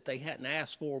that they hadn't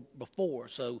asked for before.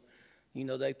 So, you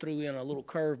know, they threw in a little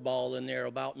curveball in there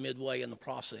about midway in the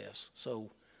process.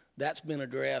 So that's been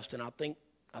addressed, and I think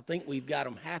we've got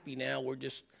them happy now.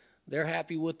 They're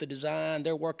happy with the design.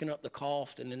 They're working up the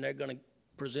cost, and then they're going to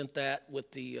present that with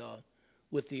the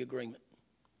agreement.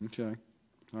 Okay.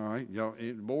 All right. Y'all,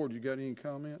 the board, you got any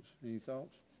comments, any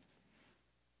thoughts?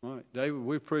 All right, David,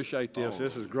 we appreciate this.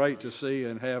 This is great to see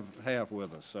and have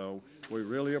with us, so we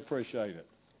really appreciate it.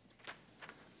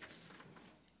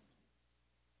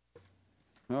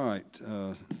 All right.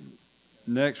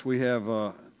 Next, we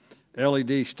have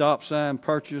LED stop sign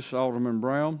purchase, Alderman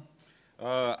Brown.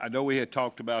 I know we had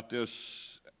talked about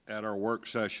this at our work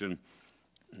session.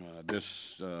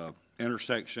 This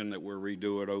intersection that we're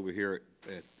redoing over here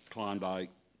at Klondike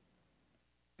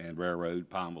and Railroad,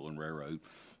 Pineville and Railroad,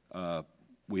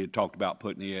 we had talked about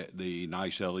putting the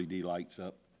nice LED lights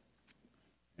up,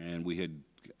 and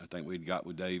I think we'd got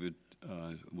with David,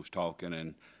 was talking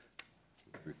and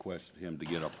requested him to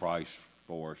get a price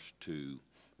for us to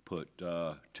put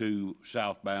 2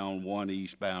 southbound, 1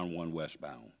 eastbound, 1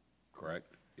 westbound,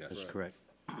 correct? Yes. That's correct.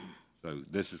 So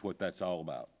this is what that's all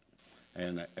about.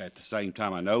 And at the same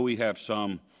time, I know we have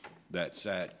some that's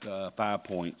at 5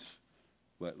 points,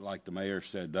 but like the mayor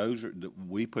said,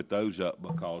 we put those up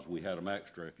because we had them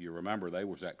extra. If you remember, they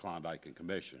was at Klondike and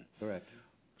Commission. Correct.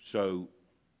 So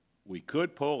we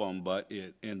could pull them, but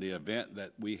in the event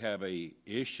that we have a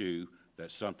issue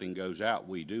that something goes out,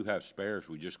 we do have spares.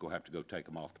 We just gonna have to go take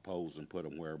them off the poles and put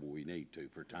them wherever we need to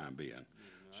for time being.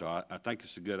 So I think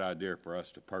it's a good idea for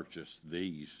us to purchase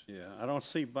these. Yeah, I don't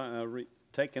see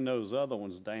taking those other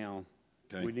ones down.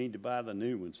 Okay. We need to buy the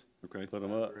new ones. Okay. Put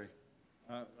them up.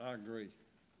 I agree.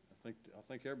 I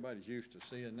think everybody's used to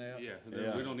seeing that. Yeah,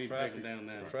 we don't need to take them down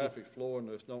now. Traffic's flowing,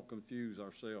 let's don't confuse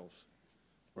ourselves.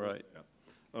 Right.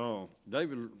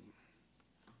 David, let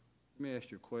me ask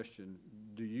you a question.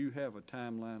 Do you have a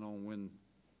timeline on when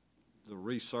the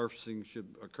resurfacing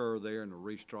should occur there and the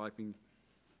restriping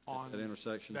at that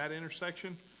intersection? That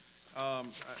intersection,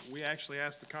 we actually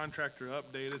asked the contractor to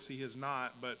update us. He has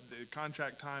not, but the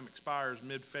contract time expires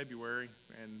mid-February,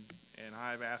 and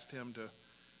I've asked him to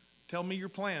tell me your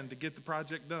plan to get the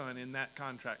project done in that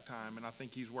contract time, and I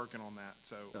think he's working on that.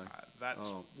 So that's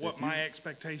what my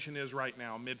expectation is right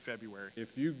now, mid-February.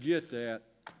 If you get that,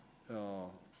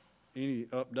 any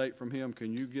update from him,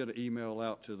 can you get an email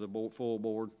out to the full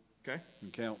board? Okay.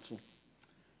 And council?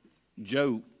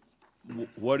 Joe,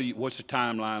 what's the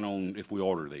timeline on if we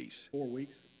order these? 4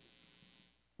 weeks.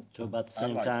 So about the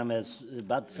same time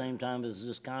as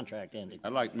this contract ended.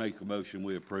 I'd like to make a motion,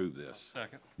 we approve this.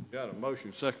 Second. Got a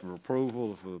motion second for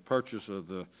approval for the purchase of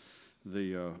the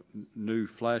new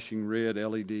flashing red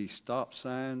LED stop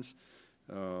signs.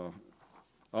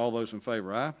 All those in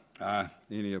favor, aye? Aye.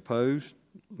 Any opposed?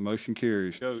 Motion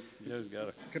carries. Joe's got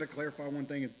a. Could I clarify one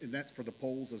thing? And that's for the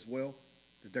poles as well,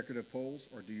 the decorative poles,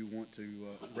 or do you want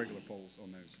to, regular poles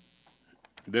on those?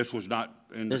 This was not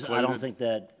included? I don't think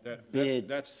that bid.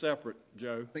 That's separate,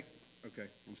 Joe. Okay,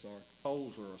 I'm sorry.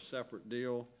 Poles are a separate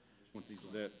deal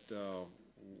that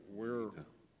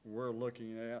we're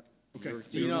looking at. Okay.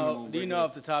 Do you know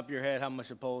off the top of your head how much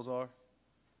the poles are?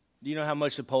 Do you know how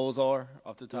much the poles are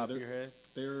off the top of your head?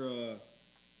 They're, I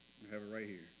have it right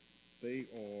here. They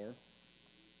are,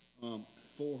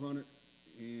 $460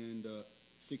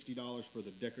 for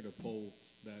the decorative poles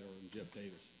that are in Jeff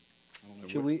Davis. I don't know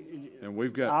Should we? And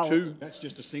we've got two. That's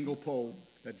just a single pole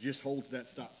that just holds that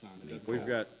stop sign. It doesn't We've have-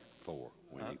 got 4.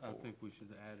 We need 4. I think we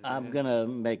should add it. I'm gonna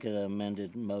make an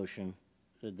amended motion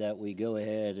that we go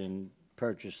ahead and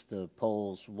purchase the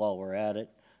poles while we're at it.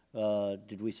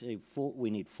 Did we say 4?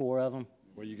 We need 4 of them?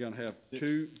 Well, you're gonna have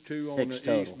two on Six the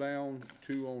total. eastbound,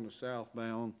 2 on the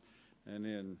southbound, and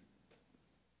then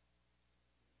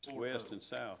West and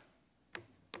south.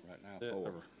 Right now,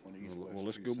 4. well,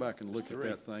 let's go back and look at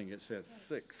that thing. It says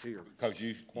 6 here.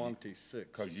 Quantity 6.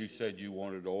 Because you said you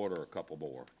wanted to order a couple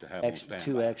more to have on standby.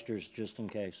 2 extras just in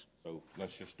case. So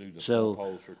let's just do the 4 So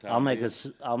poles for time I'll make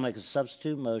being. I'll make a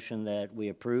substitute motion that we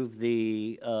approve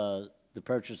the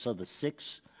purchase of the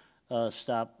 6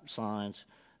 stop signs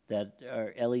that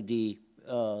are LED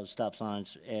stop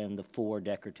signs and the 4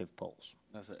 decorative poles.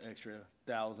 That's an extra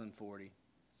 1,040.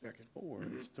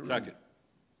 Second.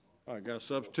 All right, got a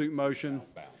substitute motion.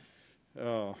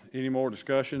 Any more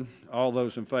discussion? All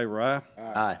those in favor, aye?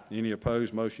 Aye. Any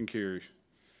opposed, motion carries.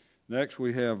 Next,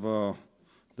 we have the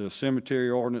cemetery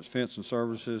ordinance, fence and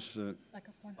services.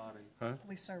 Backup one. Huh?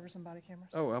 Police servers and body cameras.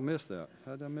 Oh, I missed that.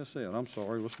 How did I miss that? I'm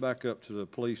sorry. Let's back up to the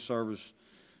police servers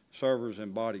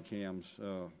and body cams.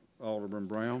 Alderman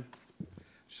Brown?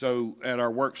 So at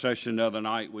our work session the other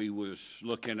night, we was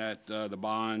looking at the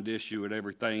bond issue and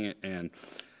everything and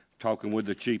talking with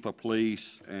the chief of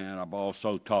police, and I've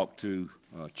also talked to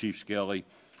Chief Skelly.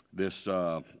 This,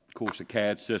 of course, the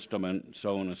CAD system and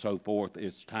so on and so forth,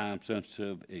 it's time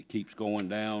sensitive. It keeps going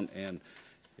down, and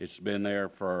it's been there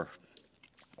for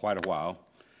quite a while.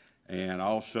 And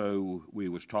also, we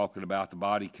was talking about the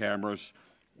body cameras,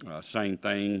 same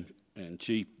thing. And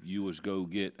Chief, you was go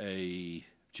get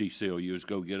Chief Seal, you was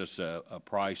go get us a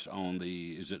price on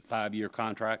the, is it 5-year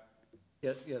contract?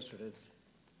 Yes, it is.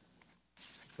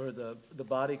 For the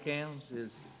body cams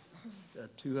is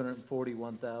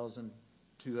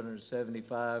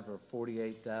 241,275 or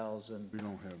 48,000. We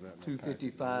don't have that.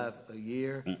 255 a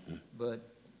year. But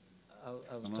I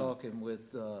was talking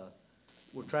with,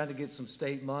 we're trying to get some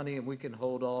state money, and we can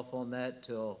hold off on that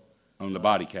till On the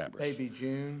body cameras? maybe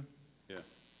June, Yeah.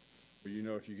 Well, you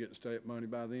know if you get the state money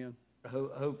by then?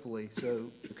 hopefully. So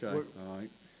Okay, we're- all right.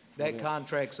 that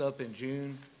contract's up in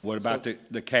June. What about So-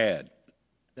 the CAD?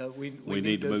 No, We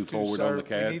need to those move two forward on the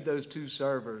CAD? We need those 2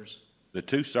 servers. The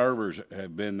 2 servers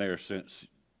have been there since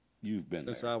you've been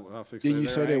there. Since I fixed Didn't you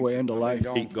say they were end of life?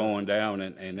 Keep going down,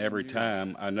 and every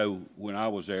time, I know when I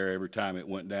was there, every time it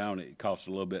went down, it cost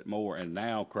a little bit more. And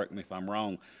now, correct me if I'm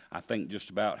wrong, I think just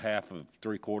about half of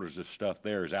 3/4 of stuff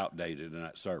there is outdated in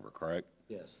that server, correct?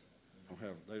 Yes.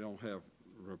 They don't have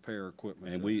repair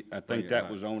equipment. And to I bring think it that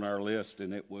back. was on our list,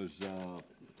 and it was,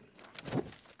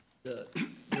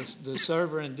 The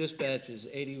server and dispatch is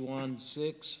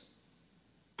 81.6,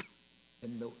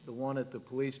 and the one at the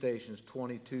police station is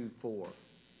 22.4.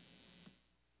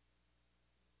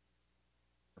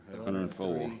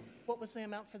 104. What was the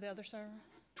amount for the other server?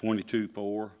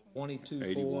 22.4, 22.4.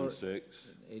 81.6,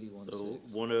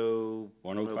 81.6.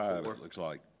 105, it looks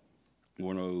like.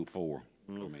 104.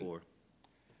 104.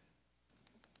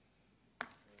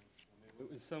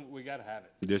 We gotta have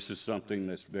it. This is something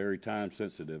that's very time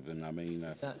sensitive, and I mean,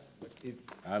 If-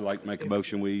 I'd like to make a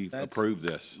motion, we approve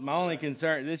this. My only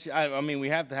concern, I mean, we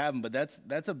have to have them, but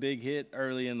that's a big hit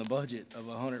early in the budget of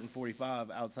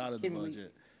 145 outside of the Can we-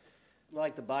 budget.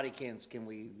 Like the body cams, can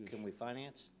we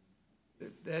finance?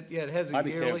 Yeah, it has a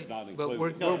Body cam's yearly, not but we're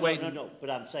included. waiting. No,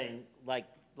 but I'm saying, like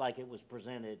it was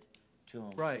presented to them.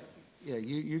 Right, yeah,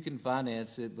 you can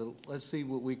finance it, but let's see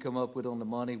what we come up with on the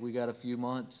money. We got a few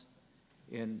months.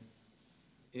 And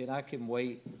I can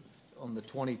wait on the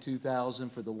 22,000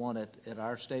 for the one at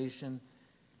our station.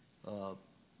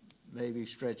 Maybe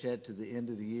stretch that to the end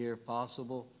of the year if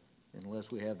possible,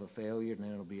 unless we have a failure, and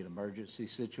then it'll be an emergency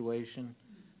situation.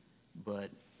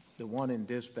 But the one in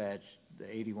dispatch, the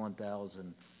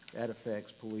 81,000, that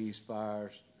affects police,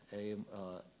 fires,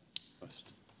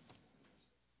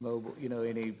 mobile,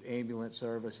 any ambulance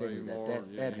service, any of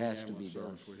that has to be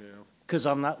done. Because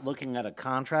I'm not looking at a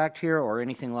contract here or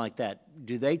anything like that.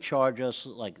 Do they charge us,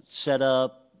 like, set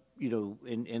up,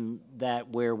 in that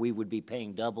where we would be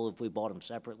paying double if we bought them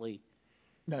separately?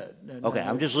 No. Okay,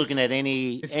 I'm just looking at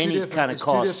any It's two kind of different-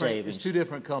 cost savings. It's 2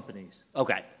 different companies.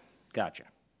 Okay, gotcha.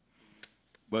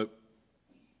 But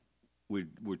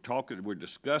we're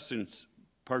discussing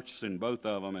purchasing both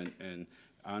of them, and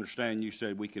I understand you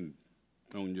said we can,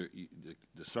 on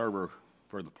the server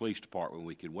for the police department,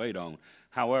 we could wait on.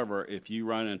 However, if you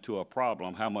run into a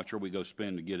problem, how much are we going to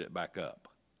spend to get it back up?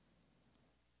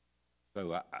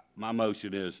 So my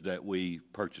motion is that we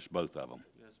purchase both of them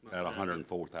at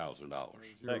 $104,000.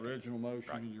 Your original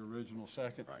motion and your original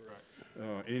second.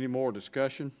 Any more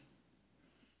discussion?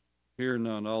 Hearing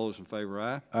none, all those in favor,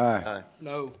 aye? Aye.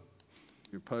 No.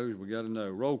 You opposed, we got a no.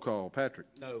 Roll call, Patrick.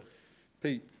 No.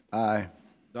 Pete. Aye.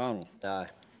 Donald. Aye.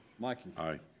 Mikey.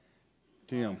 Aye.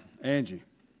 Tim. Angie.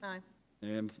 Aye.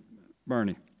 And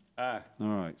Bernie. Aye. All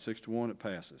right, 6-1, it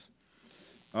passes.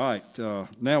 All right,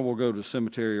 now we'll go to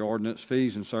cemetery ordinance,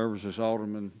 fees and services.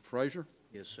 Alderman Frazier?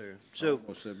 Yes, sir. So,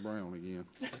 I said Brown again.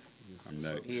 I'm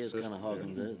next. he is kind of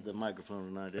hogging the microphone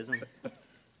tonight, isn't he?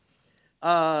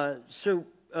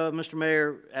 Mr.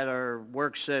 Mayor, at our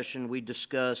work session, we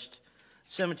discussed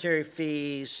cemetery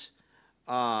fees,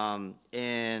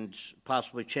 and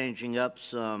possibly changing up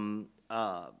some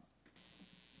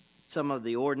some of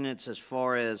the ordinance as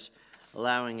far as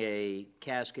allowing a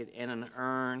casket and an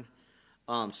urn.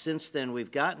 Since then,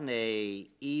 we've gotten a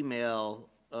email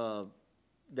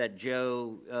that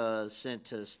Joe sent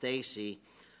to Stacy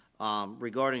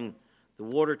regarding the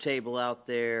water table out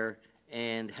there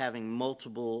and having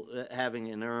multiple,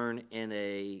 having an urn in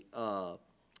a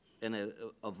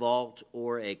vault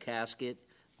or a casket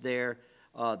there.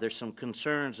 There's some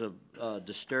concerns of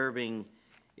disturbing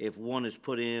if one is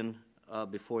put in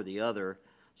before the other.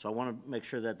 So I want to make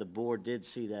sure that the board did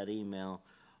see that email.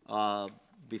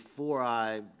 Before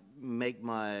I make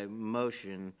my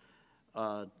motion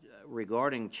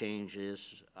regarding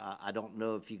changes, I don't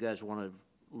know if you guys want to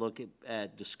look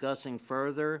at discussing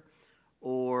further,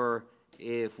 or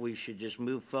if we should just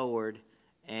move forward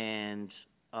and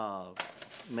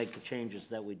make the changes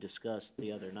that we discussed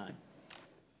the other night.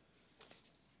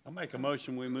 I'll make a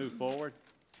motion, we move forward.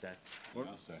 Okay. What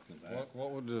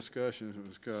were the discussions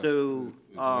discussed? So,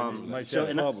 Make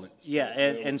that public. Yeah,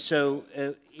 and so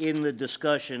in the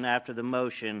discussion after the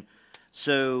motion,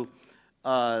 so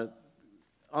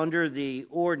under the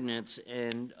ordinance,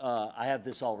 and I have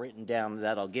this all written down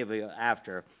that I'll give you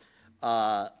after,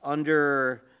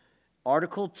 under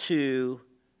Article 2,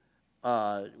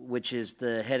 which is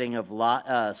the heading of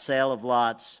sale of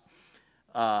lots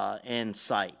and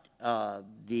site.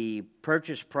 The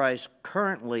purchase price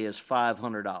currently is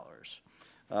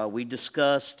 $500. We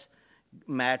discussed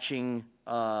matching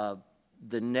the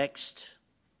next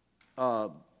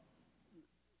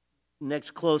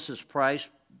closest price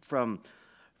from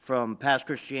Pass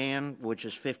Christian, which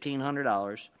is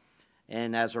 $1,500.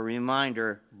 And as a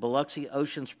reminder, Biloxi,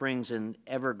 Ocean Springs, and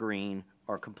Evergreen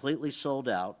are completely sold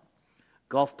out.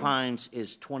 Gulf Pines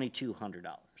is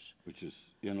 $2,200. Which is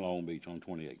in Long Beach on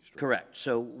 28th Street. Correct.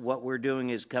 So what we're doing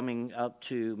is coming up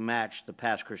to match the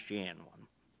Pass Christian one.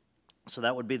 So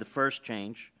that would be the first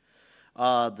change.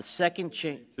 The second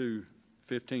change To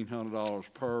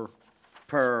 $1,500 per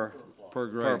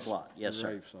per plot. Yes, sir.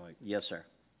 grave site. Yes, sir.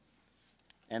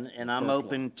 And I'm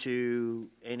open to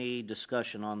any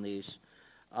discussion on these.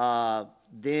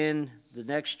 Then the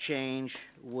next change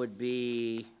would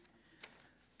be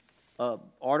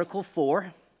Article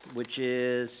 4, which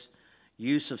is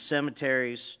use of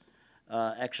cemeteries,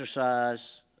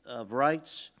 exercise of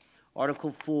rights.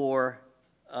 Article 4,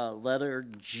 letter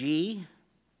G.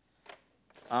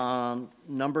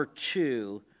 Number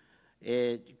 2,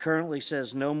 it currently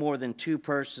says no more than 2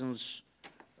 persons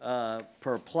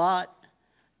per plot.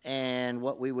 And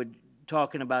what we would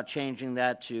talking about changing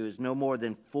that to is no more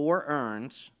than 4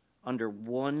 urns under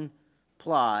 1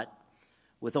 plot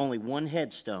with only 1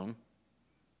 headstone.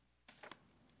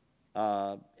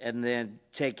 And then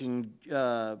taking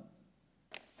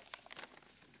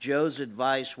Joe's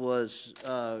advice was,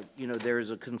 there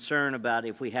is a concern about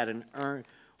if we had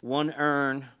one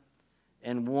urn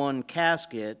and 1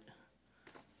 casket,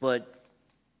 but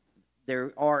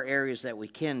there are areas that we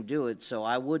can do it, so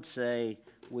I would say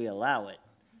we allow it.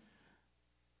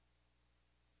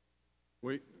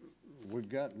 We've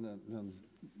gotten,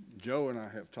 Joe and I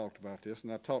have talked about this,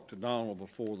 and I talked to Donald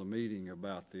before the meeting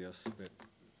about this, that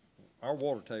our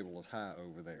water table is high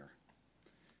over there.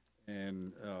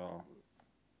 And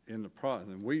in the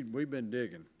and we've been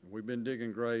digging. We've been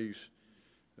digging graves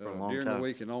during the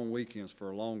week and on weekends for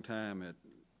a long time at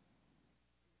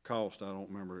cost, I don't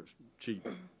remember, it's cheap.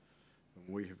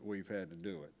 We've had to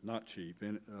do it. Not cheap,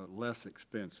 and less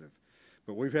expensive.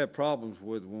 But we've had problems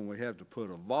with when we have to put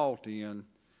a vault in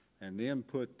and then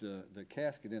put the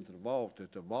casket into the vault,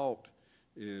 that the vault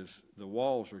is, the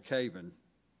walls are caving,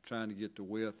 trying to get the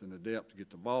width and the depth to get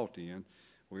the vault in.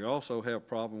 We also have a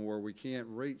problem where we can't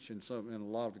reach, in a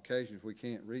lot of occasions, we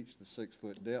can't reach the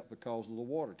 6-foot depth because of the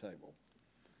water table.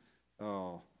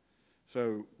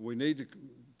 So we need to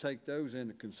take those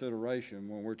into consideration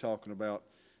when we're talking about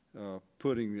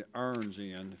putting the urns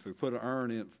in. If we put an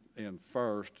urn in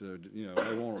first,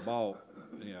 they want a vault,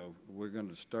 we're going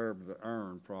to disturb the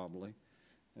urn probably,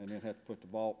 and then have to put the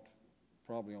vault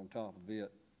probably on top of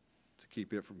it to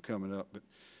keep it from coming up. But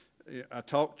I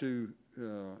talked to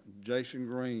Jason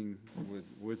Green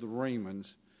with the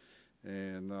Remans,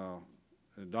 and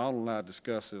Donald and I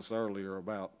discussed this earlier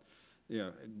about,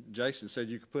 Jason said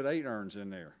you could put 8 urns in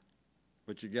there,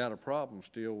 but you got a problem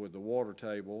still with the water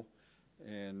table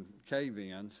and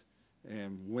cave-ins,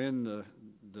 and when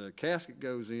the casket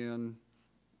goes in,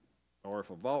 or if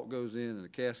a vault goes in and the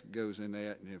casket goes in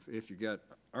that, and if you got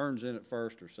urns in it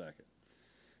first or second.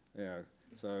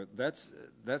 So that's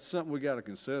something we got to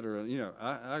consider. And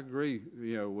I agree,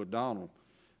 with Donald.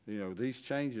 These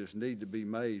changes need to be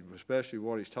made, especially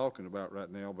what he's talking about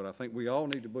right now. But I think we all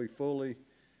need to be fully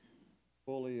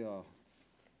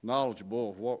knowledgeable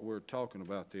of what we're talking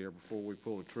about there before we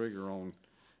pull the trigger on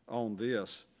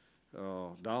this.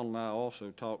 Donald and I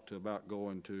also talked about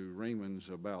going to Reman's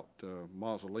about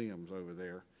mausoleums over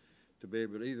there to be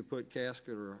able to either put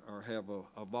casket or have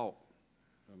a vault,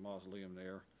 a mausoleum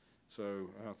there. So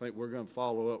I think we're going to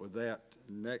follow up with that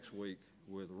next week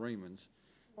with Reman's.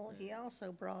 Well, he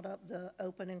also brought up the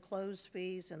open and closed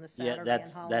fees and the Yeah, Saturday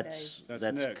and holidays. that's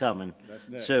next. coming. That's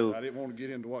next. So, I didn't want to get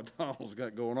into what Donald's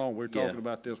got going on. We're yeah. talking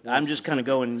about this. I'm just kind of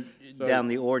going So- down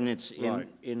the ordinance Right.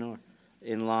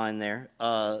 in line there.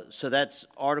 So that's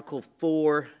Article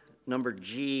 4, number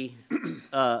G,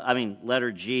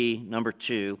 letter G, number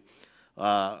 2.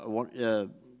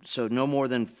 So no more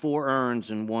than 4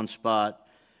 urns in one spot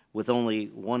with only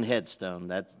one headstone.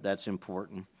 That's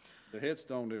important. The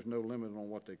headstone, there's no limit on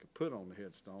what they could put on the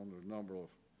headstone. There's a number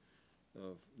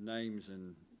of names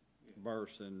and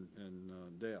births and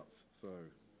deaths. So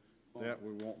that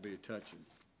we won't be touching.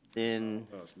 Then,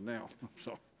 Us now,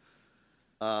 so.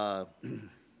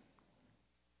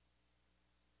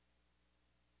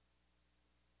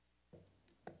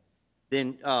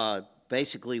 Then,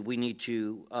 basically, we need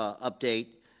to update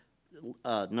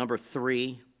number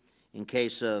 3, in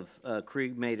case of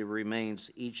cremated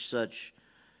remains, each such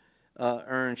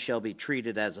urn shall be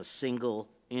treated as a single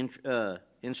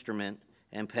instrument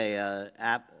and pay a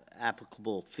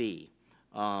applicable fee.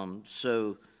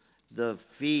 So the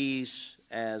fees,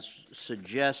 as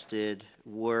suggested,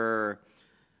 were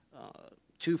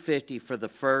 $250 for the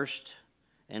first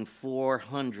and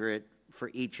 $400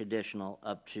 for each additional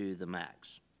up to the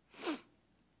max.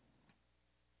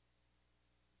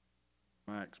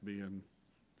 Max being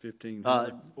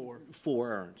 1,500. 4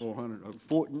 urns.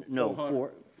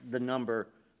 400. The number,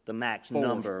 the max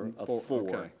number of 4.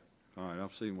 Okay. All right, I'm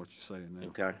seeing what you're saying now.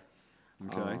 Okay.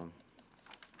 Okay.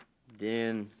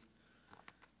 Then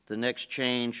the next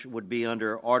change would be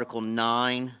under Article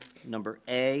 9, number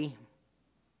A,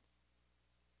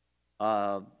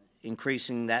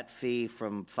 increasing that fee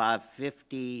from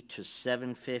 $550 to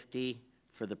 $750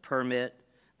 for the permit.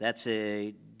 That's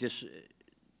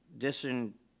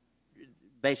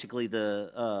basically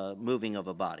the moving of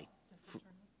a body.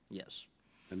 Yes.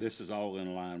 And this is all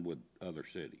in line with other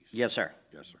cities? Yes, sir.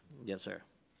 Yes, sir. Yes, sir.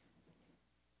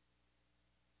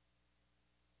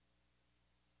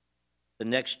 The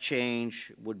next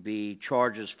change would be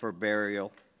charges for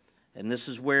burial. And this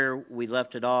is where we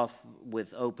left it off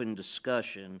with open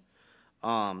discussion.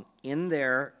 In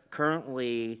there,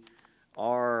 currently,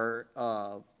 our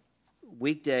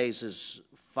weekdays is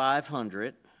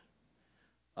 $500.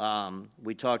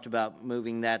 We talked about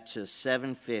moving that to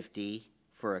 $750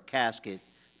 for a casket,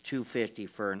 $250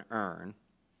 for an urn.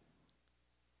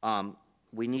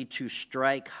 We need to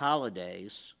strike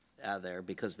holidays out of there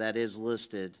because that is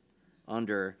listed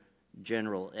under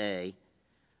General A.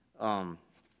 And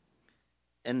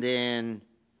then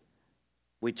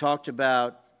we talked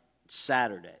about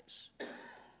Saturdays.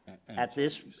 At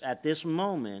this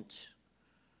moment,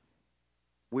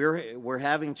 we're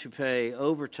having to pay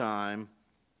overtime,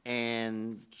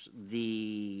 and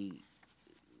the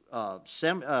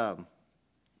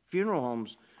funeral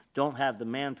homes don't have the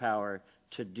manpower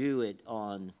to do it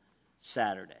on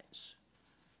Saturdays,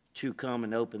 to come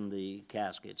and open the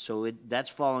casket. So that's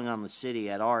falling on the city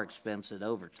at our expense at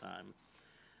overtime.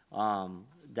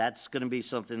 That's going to be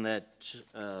something that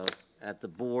at the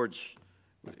board's.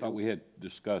 I thought we had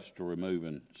discussed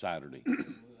removing Saturday.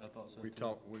 We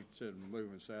said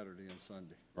moving Saturday and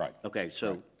Sunday. Right. Okay,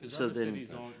 so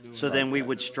then we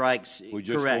would strike. We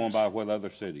just correct. going by what other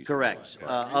cities. Correct.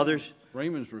 Others.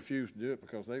 Raymond's refused to do it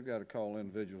because they've got to call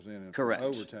individuals in and Correct.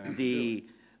 overtime.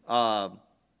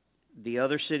 The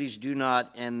other cities do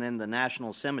not, and then the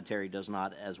National Cemetery does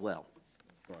not as well.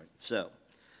 Right. So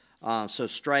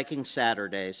striking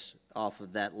Saturdays off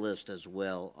of that list as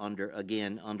well, under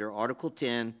Article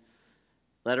 10,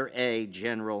 letter A,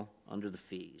 general, under the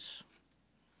fees.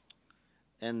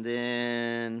 And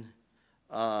then,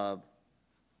 where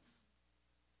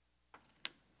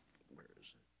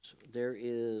is it? So there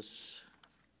is,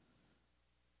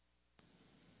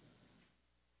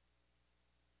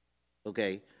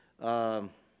 okay, and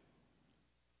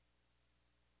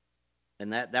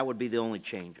that would be the only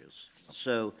changes.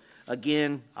 So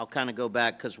again, I'll kind of go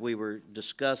back because we were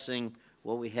discussing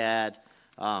what we had.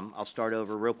 I'll start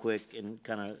over real quick and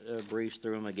kind of breeze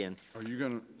through them again. Are you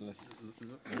gonna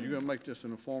make this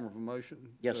in the form of a motion?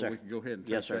 Yes, so sir. we can go ahead and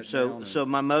take Yes, sir. that down So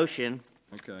my motion.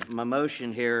 Okay. My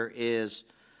motion here is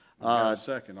got a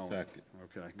second on it.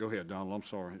 Okay, go ahead, Donald. I'm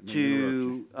sorry. Didn't interrupt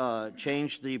you. to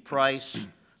change the price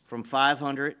from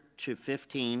 $500 to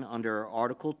 $15 under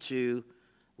Article 2,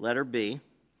 letter B.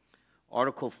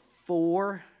 Article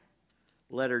 4,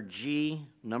 Letter G,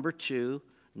 number 2,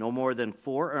 no more than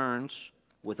 4 urns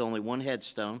with only 1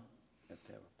 headstone.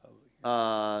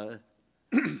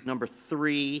 Number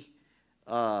 3,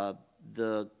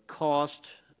 the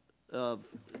cost of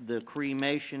the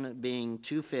cremation being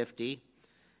 $250.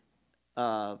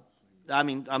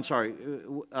 I'm sorry,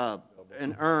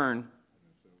 an urn,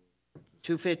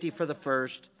 $250 for the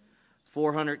first,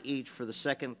 $400 each for the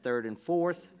second, third, and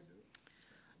fourth.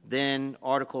 Then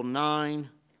Article 9,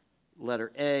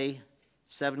 letter A,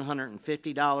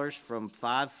 $750 from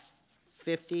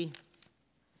 $550.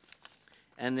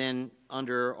 And then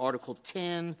under Article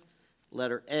 10,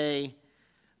 letter A,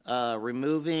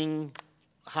 removing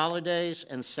holidays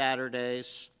and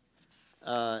Saturdays,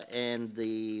 and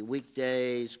the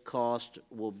weekdays cost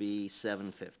will be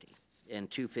 $750 and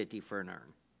 $250 for an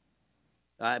urn.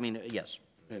 Yes,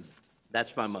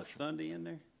 that's my motion. Sunday in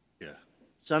there? Yeah.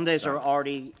 Sundays are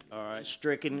already All right.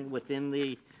 stricken within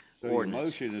the So your ordinance.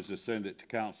 motion is to send it to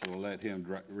council and let him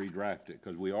redraft it,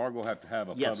 because we are going to have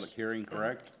a Yes. public hearing,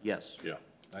 correct? Yes. Yeah.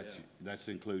 That's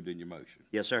included in your motion.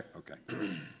 Yes, sir. Okay.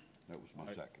 That was my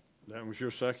second. That was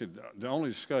your second. The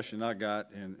only discussion I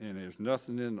got, and there's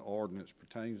nothing in the ordinance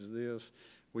pertains to this,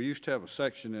 we used to have a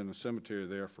section in the cemetery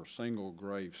there for single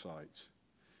grave sites.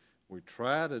 We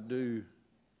try to do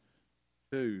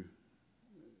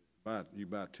you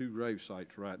buy 2 grave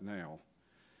sites right now,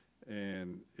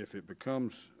 and if it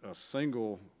becomes a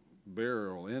single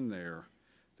burial in there,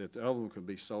 that the other one could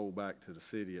be sold back to the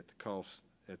city at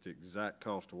the exact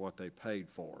cost of what they paid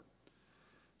for it.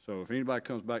 So if anybody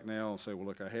comes back now and say, well,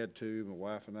 look, I had 2, my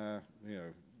wife and I,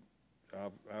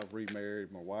 I've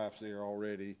remarried, my wife's there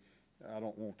already, I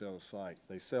don't want the other site,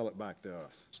 they sell it back to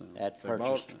us. At If they bought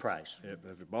purchase it- price. If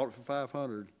they bought it for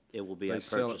 500, It will be they at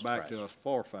sell purchase it back to price. us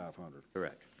for 500.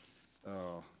 Correct.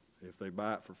 If they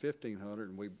buy it for 1,500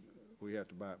 and we have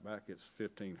to buy it back, it's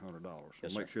 $1,500.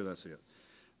 Yes, So make sir. sure that's it.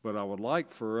 But I would like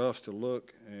for us to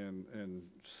look and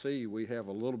see, we have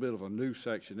a little bit of a new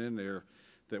section in there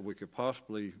that we could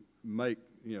possibly make,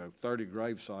 30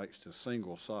 grave sites to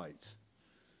single sites.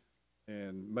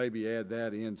 And maybe add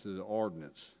that into the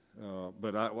ordinance.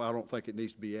 But I don't think it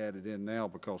needs to be added in now,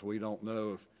 because we don't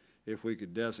know if we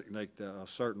could designate a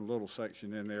certain little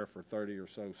section in there for 30 or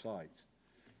so sites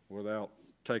without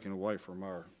taking away from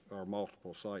our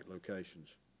multiple site locations.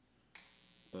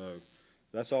 So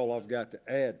that's all I've got to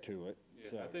add to it.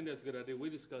 Yeah, I think that's a good idea. We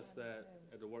discussed that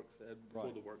at the before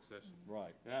Right. the work session.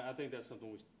 Right. And I think that's something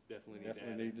we definitely need to add.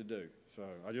 Definitely need to do. So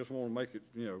I just want to make it,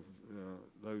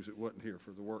 those that wasn't here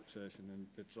for the work session, and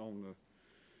it's on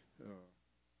the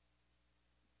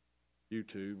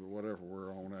YouTube or whatever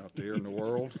we're on out there in the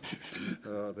world,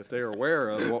 that they're aware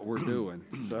of what we're doing.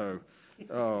 So,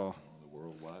 The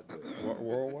World Wide Web.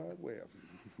 World Wide Web.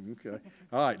 Okay.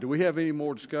 All right. Do we have any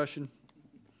more discussion?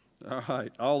 All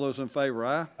right. All those in favor,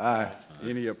 aye? Aye.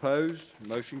 Any opposed?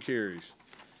 Motion carries.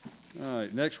 All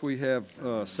right. Next, we have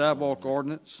sidewalk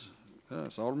ordinance.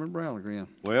 It's Alderman Brown again.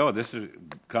 Well, this is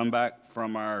come back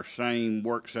from our same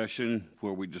work session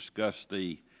where we discussed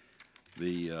the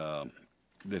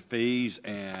fees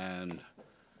and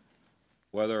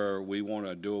whether we want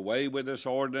to do away with this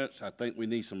ordinance. I think we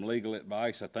need some legal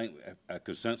advice. I think a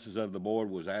consensus of the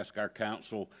board was ask our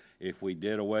council if we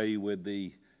did away with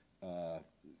the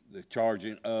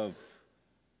charging of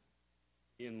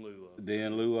In lieu of. the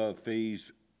in lieu of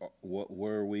fees, what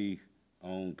were we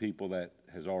on people that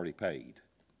has already paid?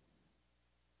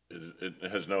 It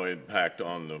has no impact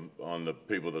on the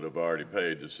people that have already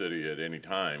paid. The city at any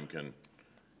time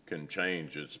can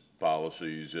change its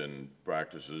policies and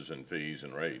practices and fees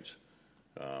and rates.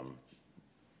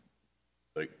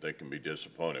 They can be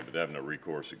disappointed, but they have no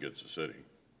recourse against the city.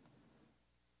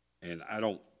 And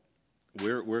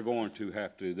we're going to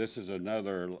have to, this is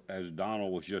another, as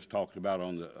Donald was just talking about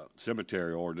on the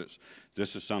cemetery ordinance,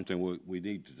 this is something we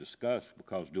need to discuss,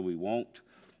 because do we want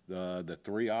the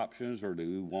 3 options, or do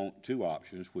we want 2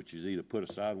 options, which is either put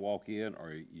a sidewalk in,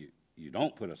 or you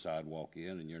don't put a sidewalk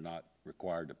in and you're not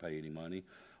required to pay any money,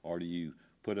 or do you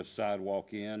put a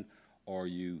sidewalk in, or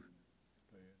you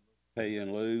pay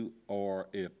in lieu, or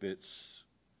if it's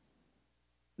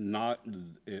not,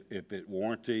 if it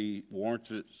warrants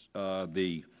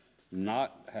the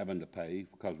not having to pay,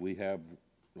 because we have,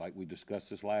 like we discussed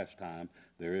this last time,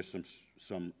 there is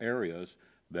some areas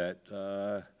that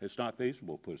it's not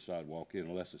feasible to put a sidewalk in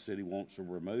unless the city wants to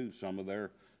remove some of their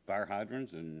fire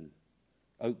hydrants and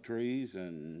oak trees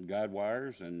and guide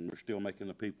wires, and we're still making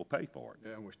the people pay for it.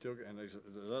 Yeah, and there's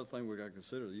the other thing we got to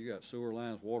consider, you got sewer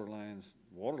lines, water lines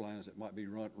that might be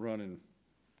running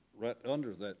right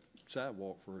under that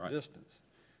sidewalk for a distance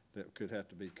that could have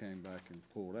to be came back and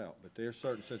pulled out. But there's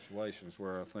certain situations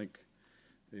where I think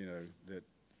you know, that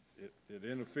it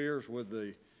interferes with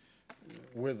the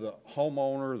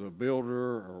homeowner, the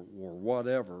builder, or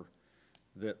whatever,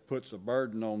 that puts a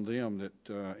burden on them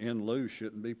that in lieu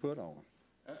shouldn't be put on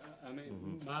them. I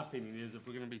mean, my opinion is if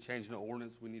we're gonna be changing the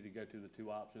ordinance, we need to go to the two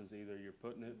options. Either you're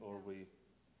putting it or we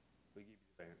give you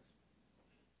the variance.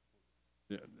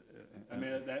 Yeah, I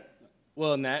mean, that,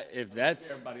 Well, and that, if that's,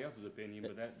 everybody else's opinion,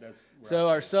 but that's. where so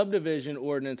I our subdivision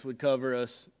ordinance would cover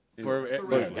us for,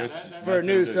 Correct. for a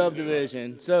new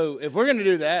subdivision. So if we're gonna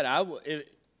do that,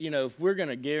 you know, if we're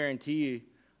gonna guarantee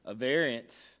a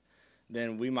variance,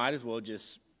 then we might as well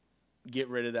just get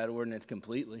rid of that ordinance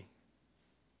completely.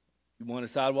 You want a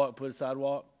sidewalk, put a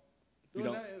sidewalk. You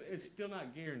Well, don't, no, it's still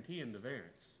not guaranteeing the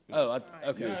variance. oh,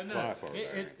 okay. No,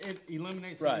 it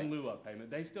eliminates the in lieu of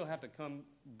payment. They still have to come,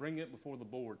 bring it before the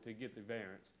board to get the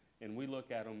variance, and we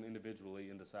look at them individually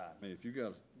and decide. I mean, if you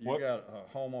got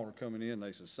a homeowner coming in,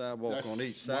 they say sidewalk on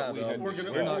each side of we them, had we're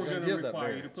discussed. not We're gonna gonna give that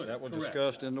require you to variance. put it. That was Correct.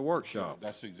 discussed in the workshop.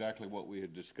 That's exactly what we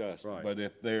had discussed. Right. But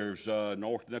if there's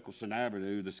North Nicholson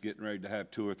Avenue that's getting ready to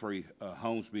have 2 or 3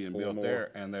 homes being built more.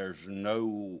 there, and there's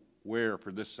nowhere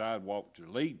for this sidewalk to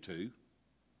lead to,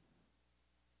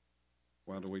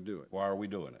 Why do we do it? why are we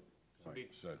doing it?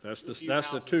 So That's the, few that's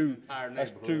the houses in two, the entire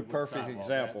that's neighborhood two with perfect sidewalk.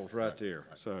 examples right there,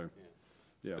 so,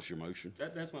 yeah. that's your motion.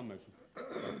 That's my motion.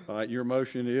 All right, your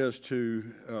motion is to,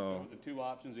 The two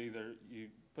options, either you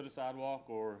put a sidewalk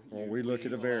or or you. we look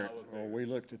at a allow variance, a or we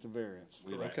looked at the variance.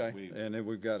 Correct. Okay, We- and then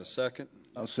we've got a second?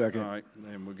 I'll second. All right,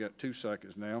 and we've got 2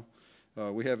 seconds now.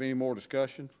 We have any more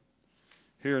discussion?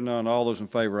 Hearing none, all those in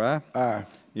favor, aye? Aye.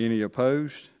 Any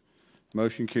opposed?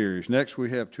 Motion carries. Next, we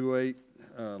have 28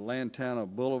 Lantana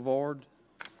Boulevard.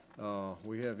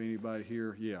 We have anybody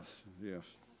here? Yes, yes.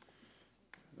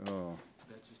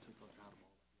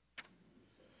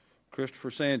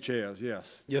 Christopher Sanchez,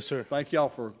 yes. Yes, sir. Thank y'all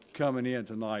for coming in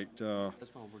tonight. That's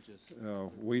fine, we're just.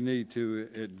 We need to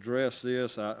address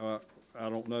this. I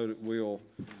don't know that we'll,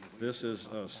 this is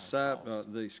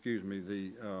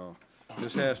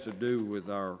this has to do with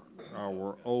our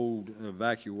old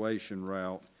evacuation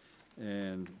route,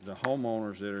 and the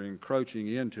homeowners that are encroaching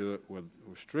into it with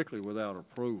strictly without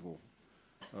approval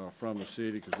from the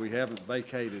city, because we haven't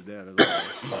vacated that at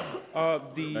all.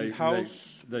 The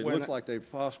house. They look like they're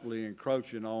possibly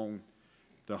encroaching on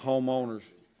the homeowners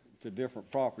to different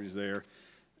properties there.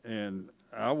 And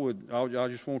I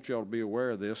just want y'all to be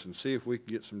aware of this and see if we can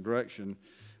get some direction.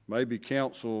 Maybe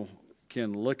council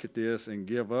can look at this and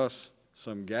give us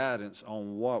some guidance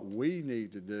on what we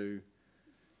need to do.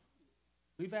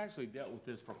 We've actually dealt with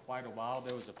this for quite a while.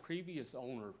 There was a previous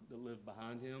owner that lived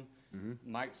behind him.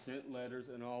 Mike sent letters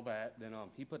and all that. Then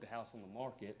he put the house on the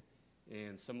market,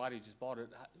 and somebody just bought it.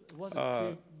 It wasn't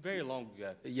too very long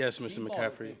ago. Yes, Mr. He bought it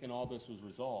McCaffrey. thinking all this was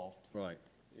resolved. Right.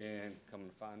 And come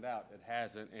to find out, it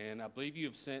hasn't. And I believe you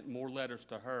have sent more letters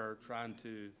to her trying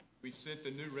to. We sent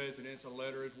the new residents a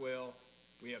letter as well.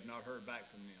 We have not heard back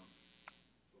from them.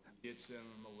 We did send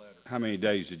them a letter. How many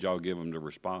days did y'all give them to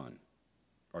respond?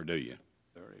 Or do you?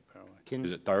 30 probably.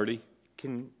 Is it 30?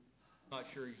 Not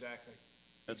sure exactly.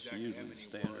 That's exactly usually how many it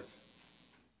standard. was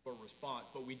for response,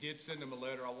 but we did send them a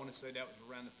letter. I want to say that was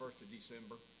around the 1st of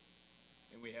December,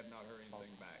 and we have not heard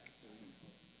anything back.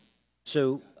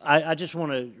 So I just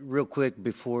want to, real quick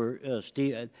before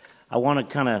Steve, I want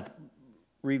to kind of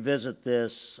revisit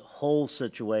this whole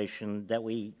situation that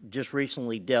we just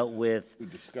recently dealt with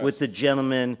the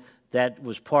gentleman that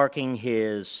was parking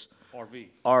his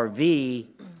RV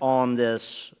on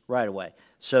this right away.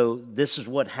 So this is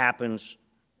what happens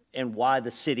and why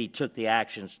the city took the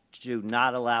actions to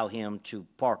not allow him to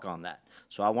park on that.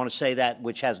 So I want to say that,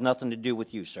 which has nothing to do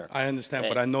with you, sir. I understand,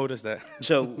 but I noticed that.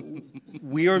 So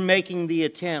we are making the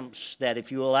attempts that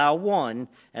if you allow one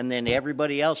and then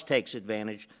everybody else takes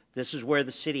advantage, this is where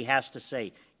the city has to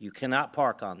say, you cannot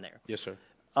park on there. Yes, sir.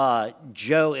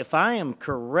 Joe, if I am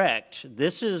correct,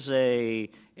 this is a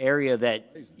area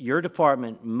that your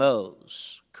department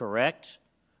mows, correct?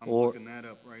 I'm looking that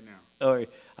up right now. Or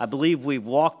I believe we've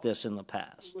walked this in the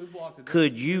past. We've walked it.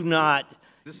 Could you not,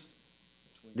 This,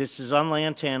 this is on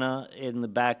Lantana in the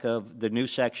back of the new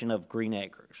section of Green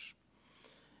Acres.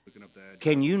 looking up the address.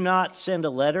 Can you not send a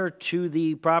letter to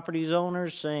the properties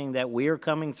owners saying that we are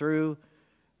coming through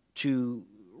to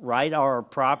right our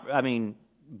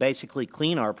basically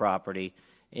clean our property,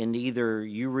 and either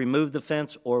you remove the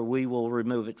fence or we will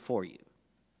remove it for you?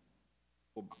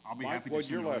 I'll be Mike, happy to what'd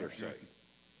your send a letter say?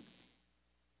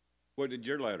 What did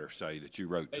your letter say that you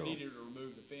wrote to They them? needed to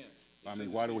remove the fence. I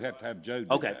mean, why do we have to have Joe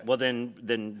do Okay, that? well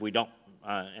then we don't,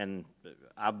 and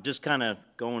I'm just kind of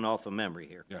going off of memory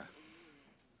here. Yeah.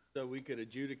 So we could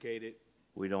adjudicate it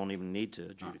we don't even need to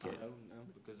adjudicate it. No,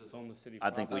 because it's on the city. I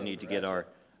think we need to get our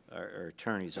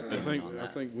attorney's opinion on I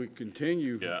that. think we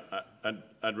continue. Yeah,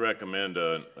 I'd recommend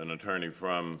an attorney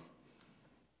from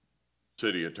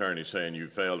city attorney saying you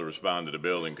failed to respond to the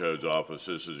building codes office.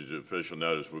 This is the official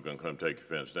notice. We're going to come take your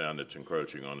fence down. It's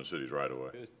encroaching on the city's right of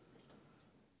way.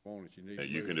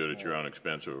 You can do it at your own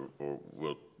expense, or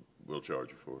we'll charge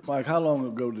you for it. Mike, how long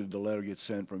ago did the letter get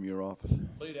sent from your office? I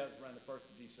believe that was around the 1st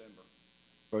of December.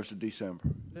 1st of December.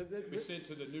 We sent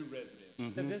to the new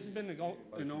residents. This has been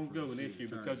an ongoing issue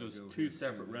because it was two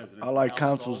separate residents. I like The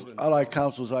house is council's, old and- I like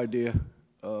council's idea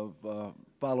of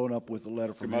following up with a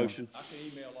letter from him. Motion? I can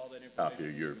email all that information Copy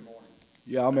of your, in the morning.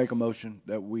 Yeah, I'll make a motion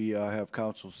that we have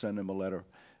council send him a letter,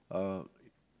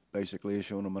 basically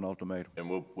issuing him an ultimatum. and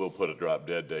we'll put a drop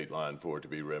dead date line for it to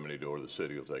be remedied, or the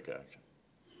city will take action.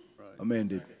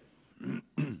 Amended. All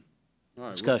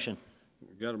right, Discussion.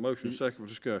 we got a motion, second for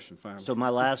discussion, finally. So my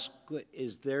last,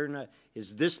 is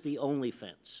this the only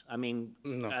fence? I mean,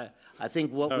 I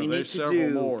think what No, we need there's to several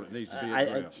do. more that needs to be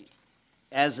addressed.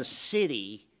 As a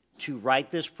city, to right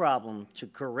this problem, to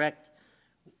correct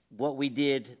what we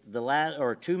did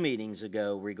or 2 meetings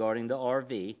ago regarding the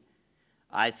RV,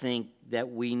 I think that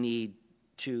we need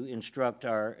to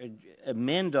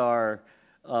amend our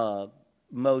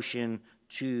motion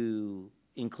to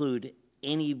include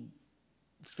any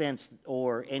fence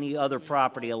or any other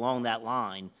property along that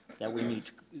line that we need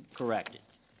to correct it.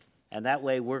 And that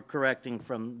way, we're correcting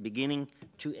from beginning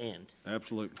to end.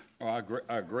 Absolutely. Oh,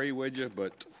 I agree with you,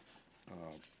 but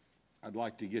I'd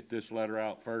like to get this letter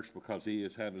out first because he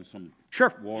is having some.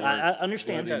 Sure, water I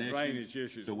understand. flooding Drainage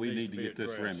issues So that we needs need to to be get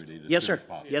this addressed. remedied as Yes, soon sir. as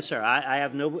possible. Yes, sir. I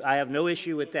have no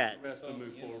issue with that. Rest will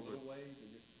move forward.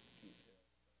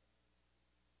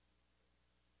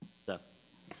 So,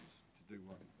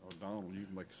 Donald, you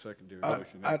can make a secondary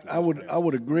motion. I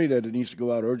would agree that it needs to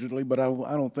go out urgently, but I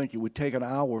don't think it would take an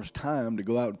hour's time to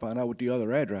go out and find out what the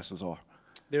other addresses are.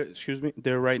 Excuse me,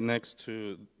 they're right next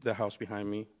to the house behind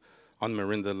me on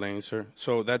Marinda Lane, sir.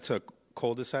 So that's a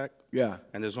cul-de-sac. Yeah.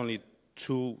 And there's only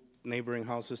 2 neighboring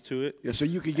houses to it. Yeah, so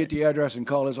you could get the address and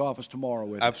call his office tomorrow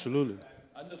with it. Absolutely.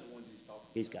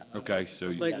 he's got it. Okay, so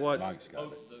you, think what- Mike's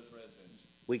got it.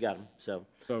 We got him, so.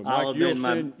 So, I'll Mike,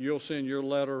 amend you'll send your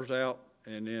letters out,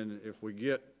 and then if we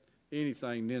get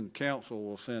anything, then council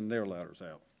will send their letters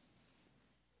out.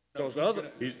 Because the other,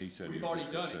 He said he We've was already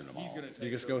just done gonna it. send them He's all. gonna take.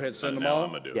 you just it go over. ahead and send them Now all?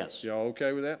 I'm gonna do it. Yes, Y'all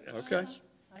okay with that? Okay.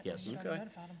 yes. Okay.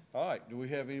 All right, do we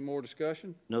have any more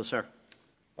discussion? No, sir.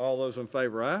 All those in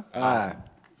favor, aye? Aye.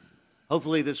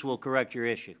 Hopefully, this will correct your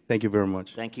issue. Thank you very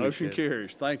much. Thank you. Motion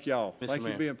carries. Thank y'all. Mr. Thank you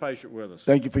Mayor. for being patient with us.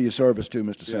 Thank you for your service too,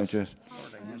 Mr. Sanchez.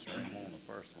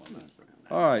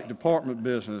 All right, department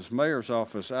business, mayor's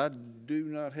office. I do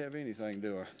not have anything,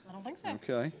 do I? I don't think so.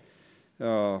 Okay.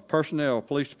 Personnel,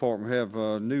 police department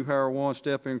have new hire 1,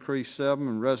 step increase 7,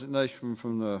 and resignation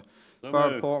from the fire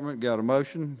moved. department. Got a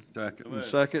motion? Second. And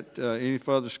second, any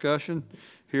further discussion?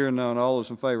 Hearing none, all those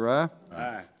in favor, aye?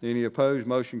 Aye. Any opposed,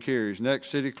 motion carries. Next,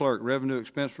 city clerk, revenue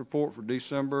expense report for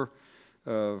December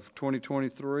of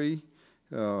 2023.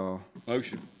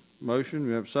 Motion. Motion,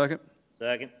 we have a second?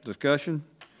 Second. Discussion?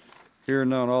 Hearing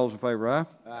none, all those in favor, aye?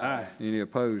 Aye. Any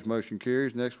opposed, motion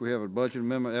carries. Next, we have a budget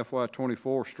amendment FY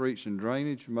 '24, streets and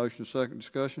drainage. Motion, second,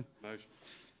 discussion? Motion.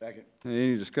 Second.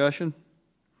 Any discussion?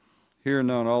 Hearing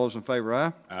none, all those in favor,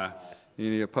 aye? Aye.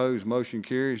 Any opposed, motion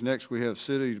carries. Next, we have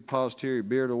City Depository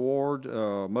Beard Award.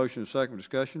 Motion, second,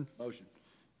 discussion? Motion.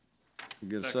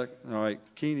 Get a second? All right,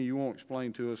 Keeney, you won't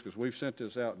explain to us, because we've sent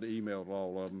this out in the email to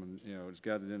all of them, and, you know, it's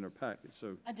got it in their packet,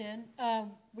 so. I did.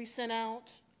 We sent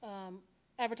out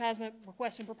advertisement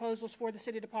requesting proposals for the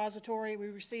city depository. We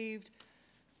received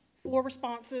 4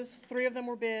 responses. 3 of them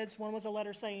were bids. 1 was a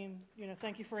letter saying, you know,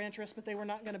 thank you for interest, but they were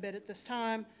not going to bid at this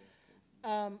time.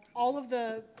 All of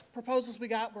the proposals we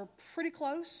got were pretty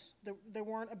close. There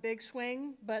weren't a big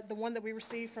swing, but the one that we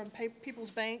received from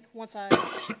People's Bank, once I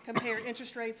compare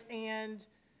interest rates and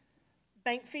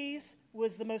bank fees,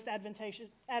 was the most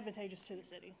advantageous to the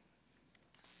city.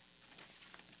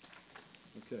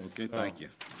 Okay, thank you.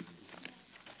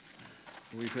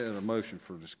 We've had a motion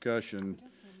for discussion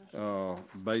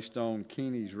based on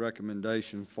Keeney's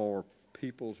recommendation for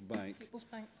People's Bank. People's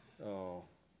Bank.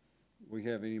 We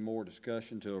have any more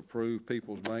discussion to approve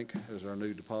People's Bank as our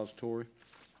new depository?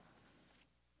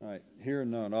 All right,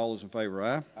 hearing none, all those in favor,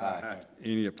 aye? Aye.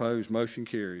 Any opposed, motion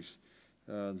carries.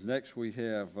 Next, we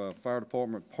have Fire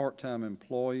Department part-time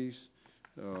employees.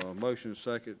 Motion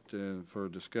second for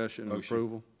discussion and Motion.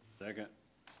 approval. Second.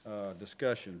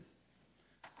 Discussion.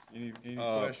 Any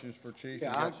questions for Chief? You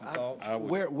got some thoughts?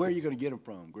 Where are you going to get them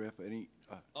from, Griff? Any?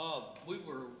 We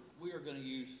were we are gonna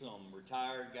use some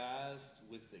retired guys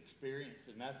with experience,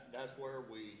 and that's where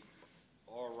we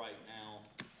are right now.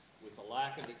 With the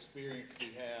lack of experience we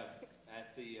have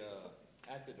at the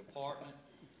department,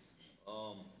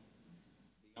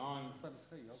 beyond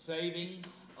savings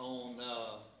on,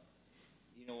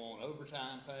 on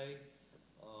overtime pay,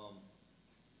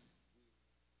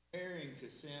 preparing to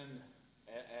send,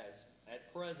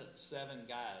 at present, 7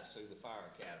 guys through the fire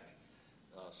academy,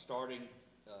 starting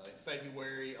in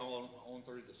February on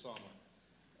through the summer.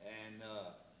 And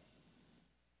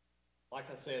like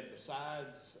I said,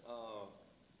 besides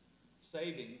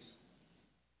savings,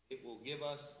 it will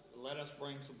let us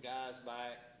bring some guys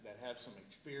back that have some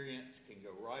experience, can go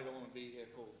right on a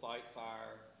vehicle, fight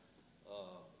fire,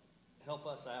 help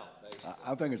us out, basically.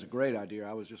 I think it's a great idea.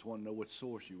 I was just wanting to know what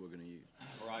source you were going to use.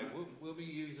 Right, we'll be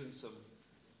using some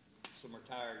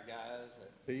retired guys.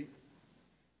 Pete,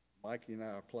 Mikey and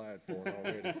I applied for it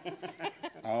already.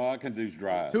 All I can do is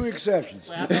drive. 2 exceptions.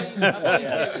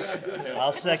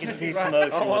 I'll second Pete's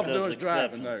motion All with I'm doing those is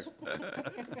driving,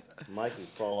 exceptions. Mike would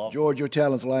fall off. George, your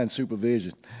talent's line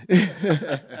supervision.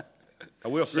 I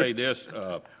will say this,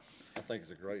 I think it's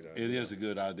a great idea. it is a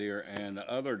good idea, and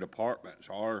the other departments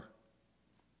are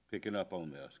picking up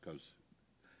on this, because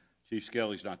Chief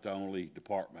Skelly's not the only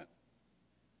department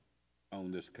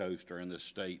on this coast or in this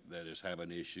state that is having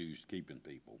issues keeping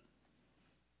people.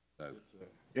 So,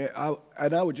 Yeah,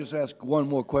 I would just ask one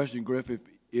more question, Griff.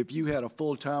 If you had a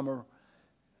full-timer,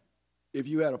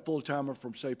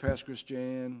 from, say, Pass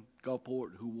Christian,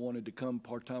 Gulfport, who wanted to come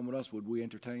part-time with us, would we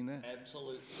entertain that?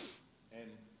 Absolutely. And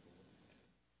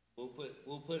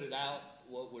we'll put it out,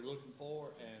 what we're looking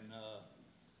for, and,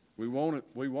 We want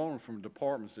it from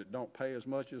departments that don't pay as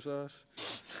much as us.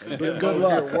 Good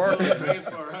luck.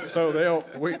 So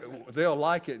they'll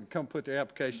like it and come put their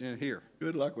application in here.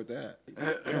 Good luck with that.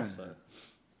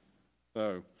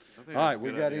 So, all right,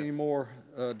 we got any more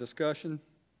discussion?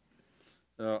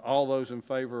 All those in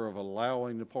favor of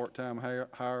allowing the part-time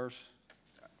hires?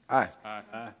 Aye.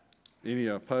 Aye. Any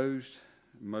opposed?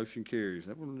 Motion carries.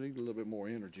 That will need a little bit more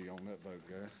energy on that vote,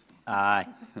 guys. Aye.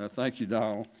 Thank you,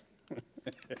 Donald.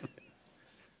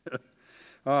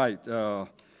 All right,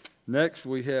 next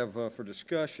we have for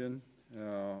discussion,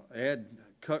 add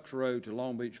Cucks Road to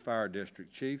Long Beach Fire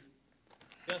District. Chief?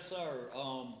 yes, sir.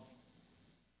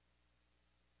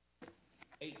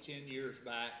 10 years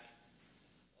back,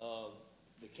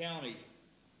 the county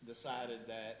decided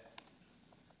that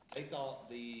they thought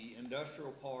the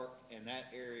industrial park in that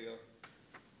area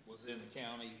was in the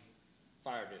county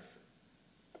fire district.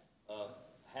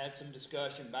 Had some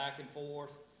discussion back and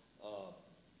forth.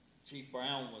 Chief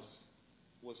Brown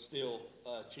was still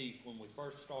chief when we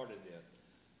first started it.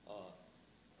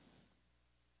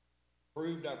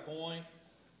 Proved our point.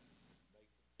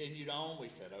 They continued on. We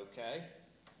said, okay,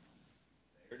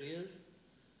 there it is.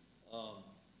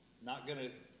 Not going to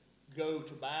go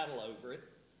to battle over it.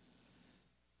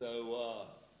 So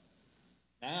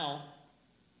now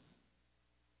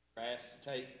we're asked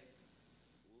to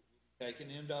taking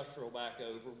the industrial back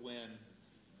over when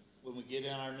we get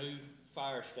in our new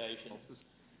fire station,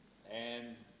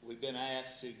 and we've been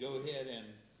asked to go ahead and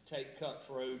take Cucks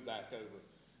Road back over.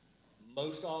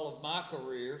 Most all of my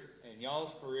career and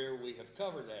y'all's career, we have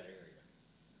covered that area.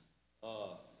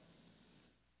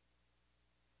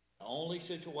 The only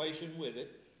situation with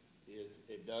it is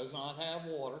it does not have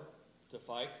water to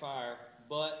fight fire,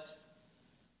 but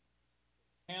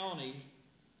the county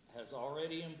has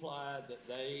already implied that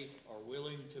they are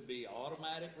willing to be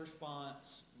automatic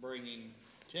response, bringing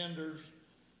tenders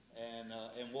and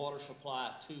water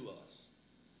supply to us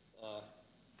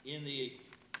in the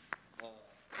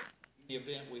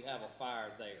event we have a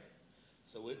fire there.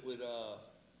 So it would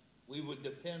we would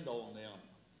depend on them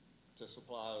to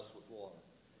supply us with water.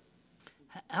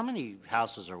 How many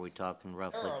houses are we talking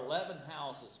roughly? There are 11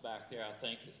 houses back there, I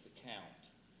think is the count.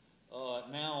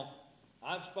 Now,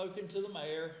 I've spoken to the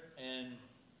mayor, and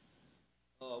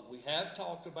we have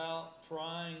talked about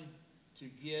trying to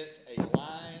get a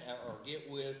line or get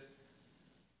with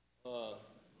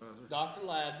Dr.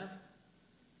 Ladner,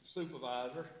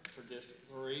 supervisor for District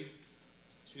 3,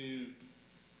 to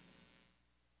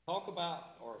talk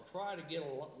about or try to get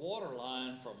a water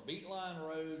line from Beetline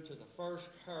Road to the first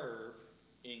curve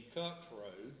in Cucks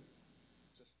Road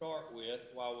to start with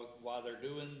while they're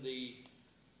doing the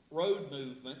road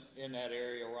movement in that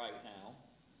area right now.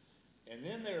 And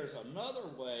then there's another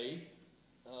way,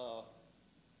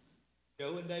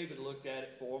 Joe and David looked at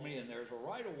it for me, and there's a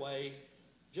right-of-way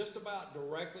just about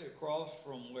directly across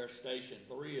from where Station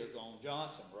 3 is on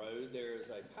Johnson Road. There is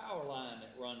a power line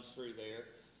that runs through there,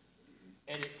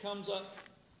 and it comes up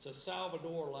to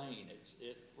Salvador Lane.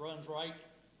 It runs right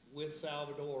with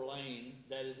Salvador Lane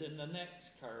that is in the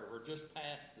next curve or just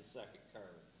past the second curve.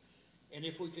 And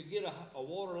if we could get a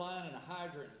water line and a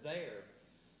hydrant there,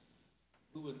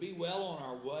 we would be well on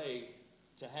our way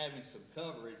to having some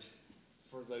coverage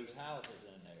for those houses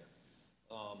in there.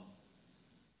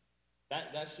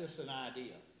 That's just an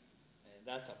idea, and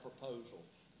that's a proposal.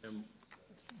 And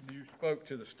you spoke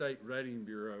to the State Rating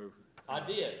Bureau. I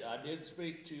did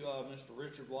speak to Mr.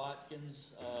 Richard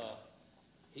Watkins.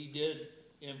 He did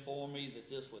inform me that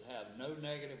this would have no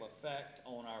negative effect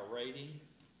on our rating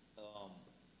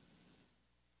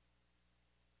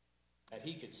that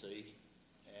he could see,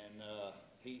 and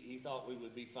he thought we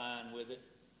would be fine with it.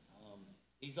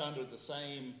 He's under the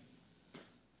same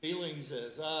feelings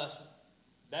as us.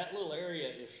 That little area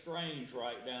is strange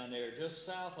right down there. Just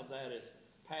south of that is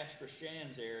Pastor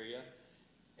Shan's area,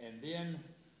 and then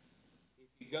if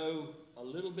you go a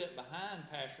little bit behind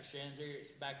Pastor Shan's area,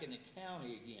 it's back in the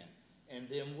county again, and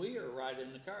then we are right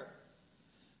in the curve.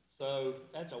 So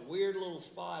that's a weird little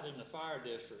spot in the fire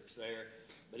districts there.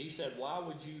 But he said, why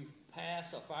would you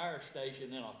pass a fire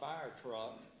station in a fire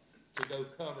truck to go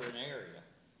cover an area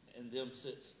and them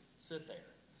sit there?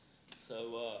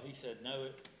 So he said, no,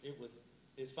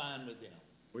 it's fine with them.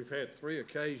 We've had 3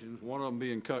 occasions, one of them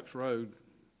being Cucks Road,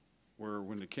 where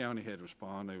when the county had to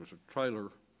respond, there was a trailer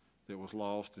that was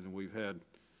lost, and we've had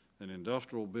an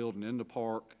industrial building in the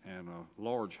park and a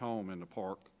large home in the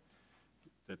park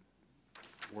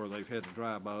where they've had to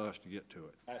drive by us to get to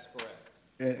it. That's correct.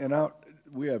 And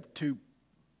we have 2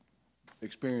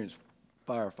 experienced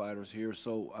firefighters here,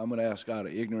 so I'm going to ask out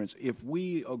of ignorance, if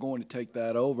we are going to take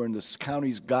that over and the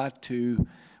county's got to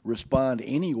respond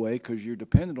anyway because you're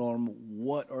dependent on them,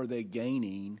 what are they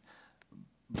gaining?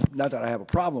 Not that I have a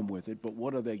problem with it, but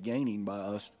what are they gaining by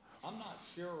us? I'm not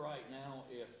sure right now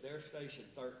if they're Station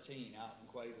 13 out in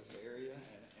Cuevas area,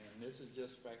 and this is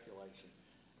just speculation.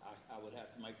 I would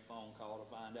have to make a phone call to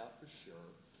find out for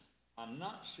sure. I'm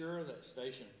not sure that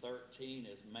Station 13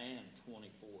 is manned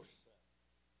 24/7.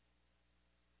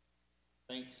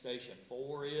 I think Station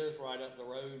 4 is right up the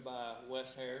road by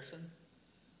West Harrison,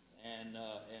 and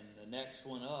the next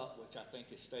one up, which I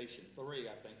think is Station 3,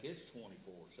 I think it's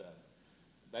 24/7.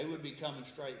 They would be coming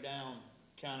straight down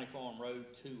County Farm Road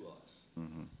to us.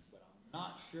 Mm-hmm. But I'm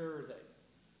not sure that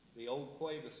the old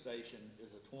Cuevas station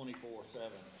is a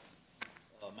 24/7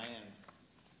 manned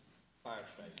fire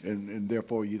station. And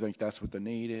therefore, you think that's what the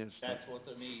need is? That's what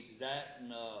they need. That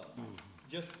and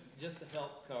just to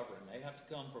help covering. They have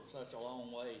to come from such a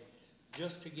long way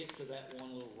just to get to that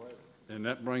one little road. And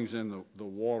that brings in the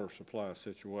water supply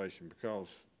situation,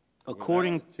 because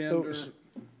according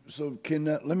so can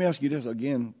let me ask you this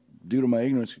again, due to my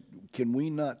ignorance, can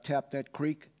we not tap that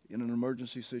creek in an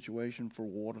emergency situation for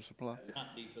water supply? It's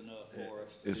not deep enough for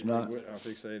us. It's not. I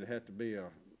think so. It'd have to be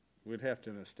we'd have to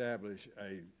establish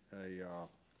a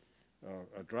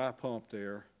dry pump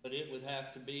there. But it would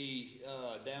have to be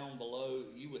down below.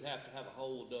 You would have to have a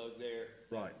hole dug there.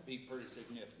 Right. That would be pretty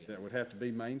significant. That would have to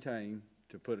be maintained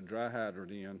to put a dry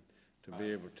hydrant in to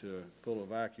be able to pull a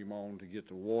vacuum on to get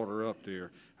the water up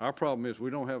there. Our problem is we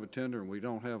don't have a tender and we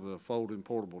don't have the folding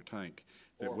portable tank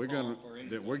that we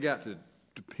got to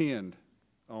depend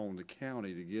on the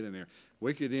county to get in there.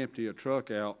 We could empty a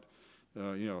truck out,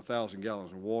 1,000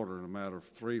 gallons of water in a matter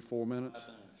of 3-4 minutes,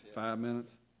 5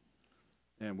 minutes.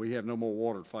 And we have no more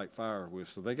water to fight fire with,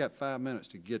 so they got 5 minutes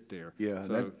to get there. Yeah,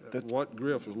 so what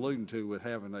Griff was alluding to with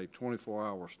having a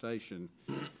 24-hour station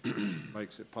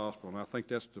makes it possible, and I think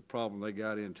that's the problem they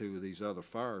got into with these other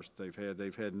fires they've had.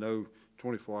 They've had no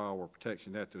 24-hour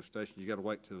protection at the station. You got to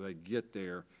wait till they get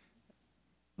there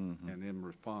and then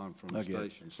respond from the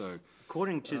station. So,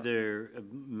 according to their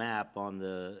map on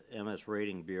the MS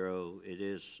Rating Bureau, it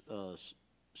is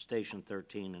Station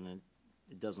 13, and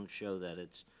it doesn't show that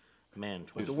it's manned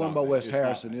 24/7. The one by West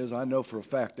Harrison is, I know for a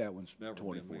fact that one's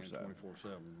 24/7.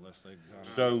 Unless they.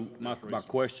 So my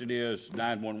question is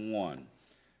 911.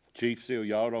 Chief Seal,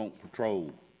 y'all don't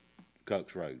patrol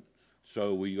Cucks Road,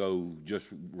 so we go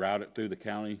just route it through the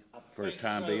county for the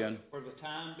time being. For the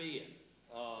time being,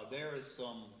 there was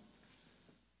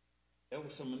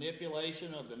some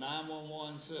manipulation of the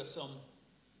 911 system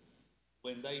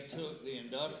when they took the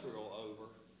industrial over,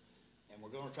 and we're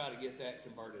going to try to get that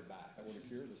converted back. I would have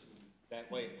cured us. That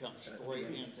way it comes straight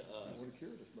into us.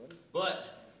 But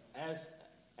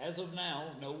as of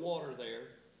now, no water there.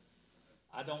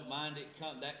 I don't mind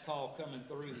that call coming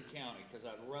through the county, because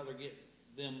I'd rather get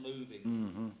them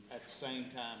moving at the same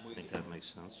time we do. I think that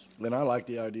makes sense. And I like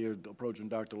the idea of approaching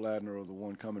Dr. Ladner or the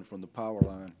one coming from the power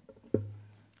line.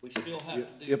 We still have to do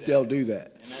that. If they'll do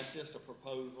that. And that's just a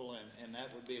proposal, and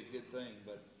that would be a good thing,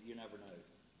 but you never know.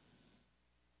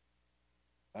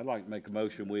 I'd like to make a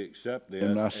motion, we accept this.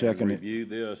 And I second it. review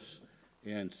this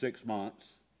in 6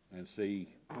 months and see,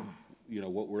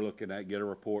 what we're looking at, get a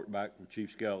report back from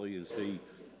Chief Skelly and see,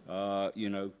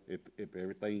 if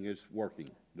everything is working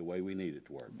the way we need it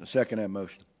to work. Second that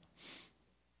motion.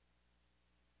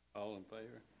 All in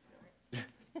favor?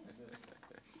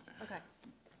 Okay.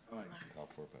 All right, call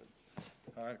for a vote.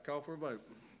 All right, call for a vote.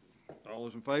 All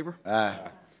those in favor? Aye.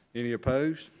 Any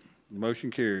opposed? Motion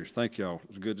carries. Thank y'all. It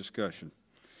was a good discussion.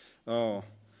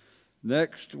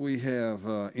 Next, we have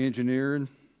engineering.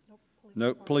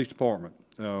 Nope, police department.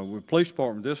 With police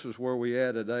department, this is where we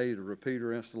added the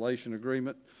repeater installation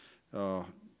agreement.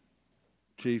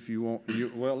 Chief,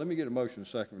 well, let me get a motion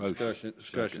second for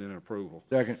discussion and approval.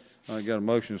 Second. I got a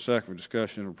motion second for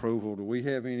discussion and approval. Do we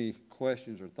have any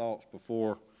questions or thoughts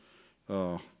before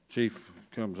Chief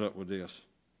comes up with this?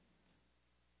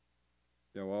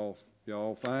 Y'all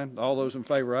all fine? All those in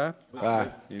favor, aye?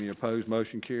 Aye. Any opposed?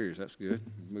 Motion carries. That's good.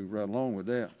 Move right along with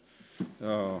that.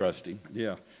 Trustee.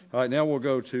 Yeah. All right, now we'll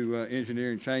go to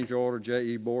engineering change order,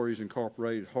 J.E. Bories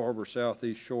Incorporated, Harbor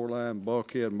Southeast Shoreline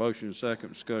Bulkhead. Motion second,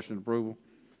 discussion approval.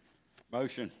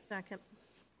 Motion. Second.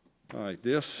 All right,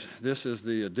 this is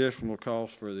the additional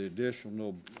cost for the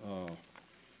additional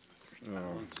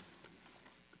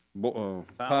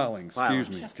piling, excuse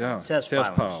me. God, Test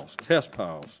piles. Test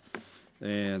piles.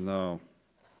 And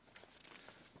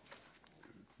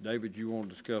David, you want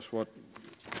to discuss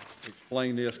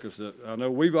explain this, because I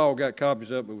know we've all got copies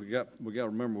of it, but we got to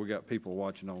remember we got people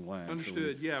watching online.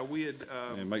 Understood, yeah, we had,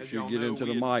 And make as sure y'all you get know, into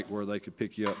the mic where they could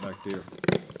pick you up back there.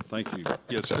 Thank you.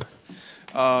 Yes, sir.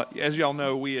 As y'all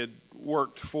know, we had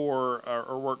worked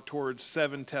towards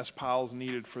 7 test piles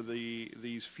needed for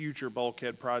these future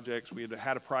bulkhead projects. We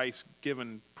had a price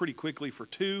given pretty quickly for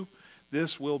 2.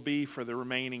 This will be for the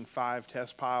remaining 5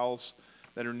 test piles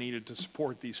that are needed to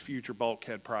support these future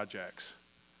bulkhead projects.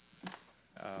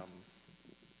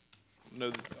 Know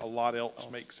that a lot else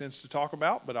makes sense to talk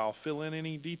about, but I'll fill in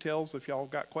any details if y'all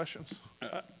got questions.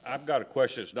 I've got a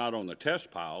question. It's not on the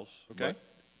test piles. Okay. But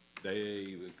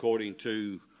they, according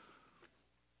to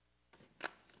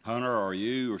Hunter or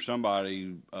you or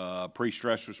somebody,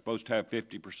 pre-stress was supposed to have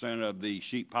 50% of the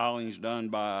sheet pilings done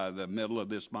by the middle of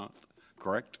this month,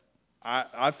 correct?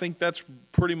 I think that's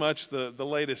pretty much the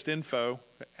latest info.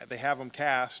 They have them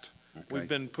cast. Okay. We've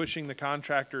been pushing the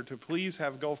contractor to please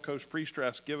have Gulf Coast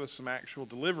Pre-Stress give us some actual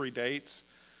delivery dates.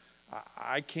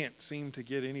 I can't seem to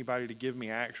get anybody to give me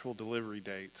actual delivery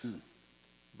dates,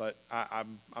 but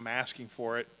I'm asking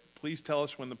for it. Please tell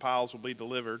us when the piles will be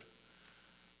delivered.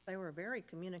 They were very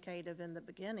communicative in the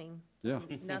beginning. Yeah.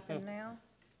 Nothing now?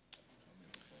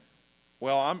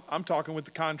 Well, I'm talking with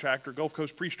the contractor. Gulf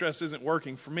Coast Pre-Stress isn't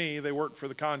working for me. They work for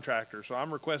the contractor. So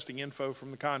I'm requesting info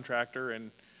from the contractor,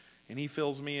 and he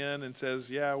fills me in and says,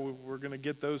 yeah, we're going to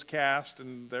get those cast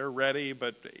and they're ready,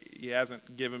 but he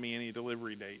hasn't given me any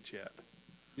delivery dates yet.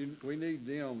 We need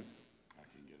them.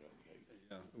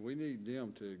 We need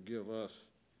them to give us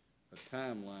a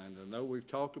timeline. I know we've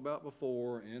talked about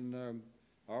before in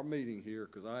our meeting here,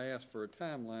 because I asked for a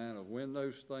timeline of when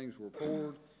those things were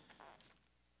poured,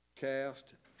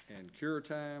 cast, and cure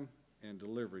time, and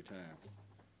delivery time.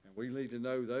 And we need to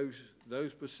know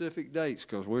those specific dates,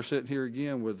 because we're sitting here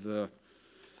again with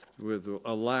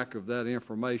a lack of that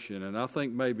information. And I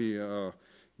think maybe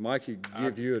Mikey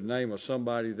give you a name of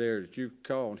somebody there that you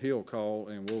call, and he'll call,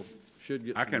 and should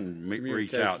get some I can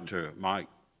reach out to Mike.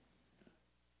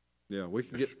 Yeah, we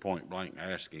can get point blank,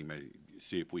 ask him,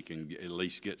 see if we can at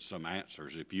least get some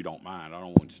answers, if you don't mind. I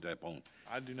don't want to step on.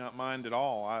 I do not mind at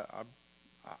all.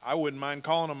 I wouldn't mind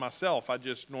calling them myself. I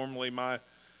just normally my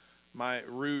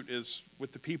route is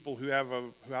with the people who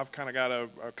I've kind of got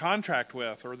a contract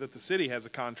with, or that the city has a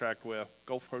contract with.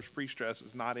 Gulf Coast Pre-Stress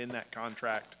is not in that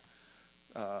contract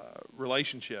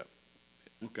relationship.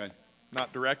 Okay.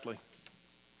 Not directly.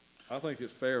 I think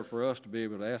it's fair for us to be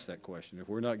able to ask that question. If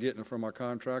we're not getting it from our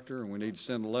contractor, and we need to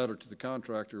send a letter to the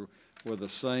contractor with the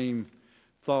same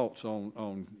thoughts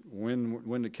on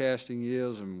when the casting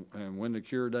is, and when the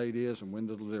cure date is, and when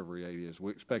the delivery date is.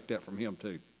 We expect that from him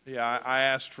too. Yeah, I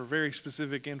asked for very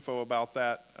specific info about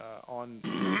that on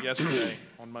yesterday,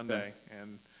 on Monday,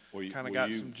 and kind of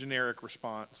got some generic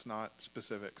response, not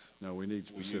specifics. No, we need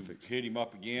specifics. Hit him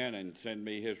up again and send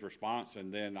me his response,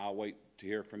 and then I'll wait to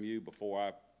hear from you before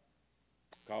I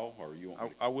call, or you want me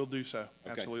to? I will do so,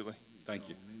 Okay. absolutely. Thank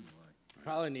you.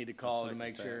 Probably need to call to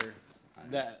make sure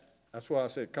that that's why I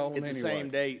said call them get the anyway. same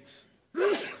dates.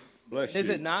 Bless Is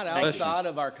you. it not outside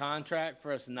of our contract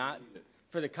for us not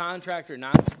for the contractor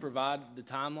not to provide the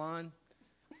timeline,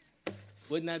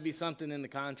 wouldn't that be something in the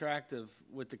contract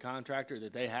with the contractor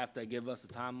that they have to give us a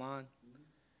timeline?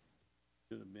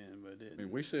 Should have been, but it I didn't.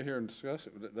 mean, we sit here and discuss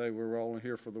it, but we were all in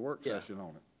here for the work Yeah. session on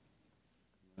it.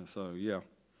 And so, yeah.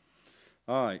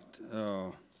 All right,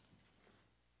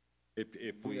 If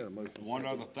We we, got a motion one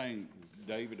second. other thing,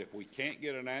 David, if we can't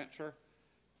get an answer,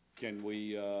 can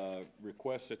we,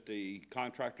 request that the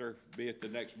contractor be at the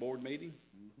next board meeting?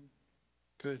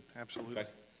 Good, absolutely. Okay.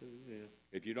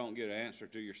 If you don't get an answer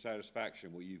to your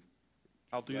satisfaction, will you?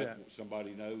 I'll do let that.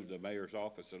 somebody know, the mayor's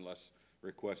office, and let's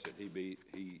request that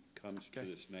he comes to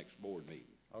this next board meeting.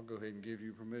 I'll go ahead and give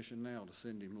you permission now to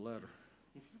send him a letter.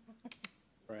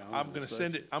 I'm gonna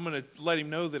send it, I'm gonna let him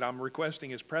know that I'm requesting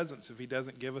his presence if he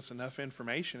doesn't give us enough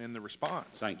information in the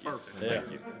response. Thank you.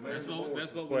 Thank you. That's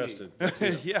what we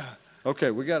need. Yeah. Okay,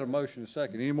 we got a motion and a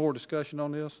second. Any more discussion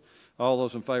on this? All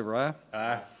those in favor, aye?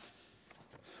 Aye.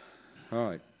 All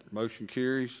right, motion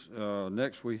carries.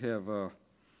 Next, we have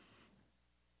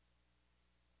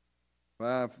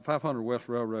 500 West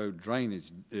Railroad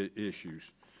drainage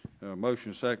issues.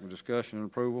 Motion second, discussion and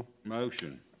approval.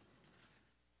 Motion.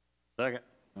 Second.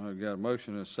 All right, got a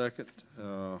motion and a second.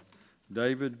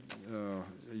 David,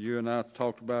 you and I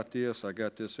talked about this. I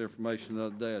got this information the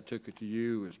other day. I took it to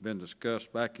you. It's been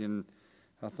discussed back in,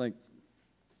 I think,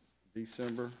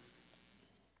 December,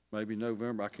 maybe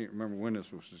November. I can't remember when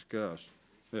this was discussed.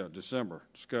 Yeah, December,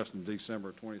 discussed in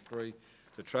December 23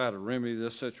 to try to remedy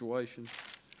this situation.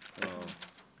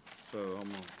 So I'm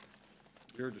gonna,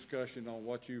 your discussion on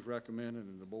what you've recommended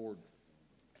and the board.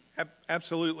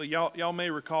 Absolutely. Y'all may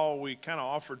recall, we kind of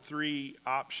offered three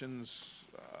options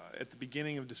at the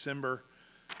beginning of December.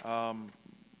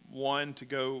 One,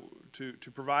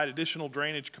 to provide additional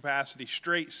drainage capacity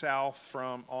straight south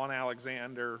on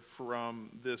Alexander from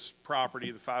this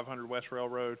property, the 500 West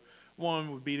Railroad.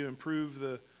 One would be to improve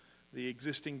the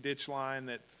existing ditch line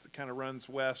that kind of runs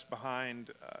west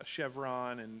behind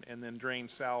Chevron and then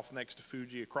drains south next to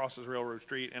Fuji, crosses Railroad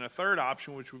Street. And a third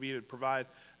option, which would be to provide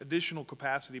additional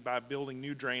capacity by building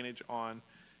new drainage on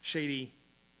Shady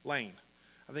Lane.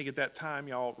 I think at that time,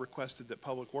 y'all requested that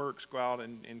Public Works go out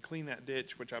and clean that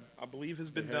ditch, which I believe has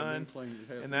been done,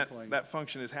 and that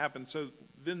function has happened. So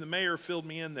then the mayor filled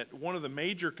me in that one of the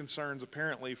major concerns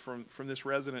apparently from this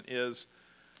resident is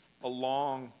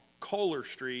along Kohler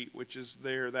Street, which is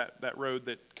there, that road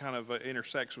that kind of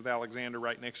intersects with Alexander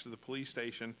right next to the police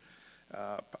station.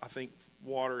 I think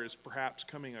water is perhaps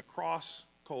coming across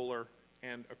Kohler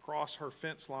and across her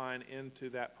fence line into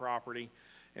that property.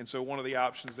 And so one of the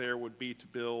options there would be to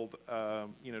build, to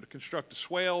construct a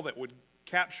swale that would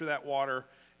capture that water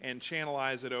and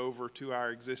channelize it over to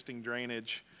our existing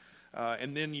drainage.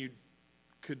 And then you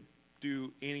could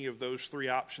do any of those three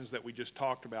options that we just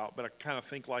talked about. But I kind of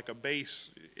think like a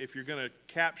base, if you're going to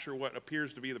capture what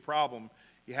appears to be the problem,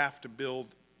 you have to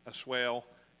build a swale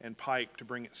and pipe to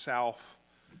bring it south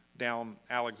down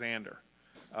Alexander.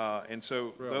 And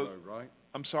so Railroad, right?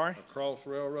 I'm sorry? Across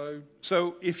Railroad?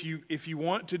 So if you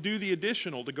want to do the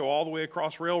additional to go all the way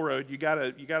across Railroad, you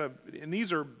gotta, and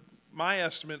these are my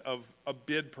estimate of a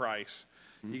bid price.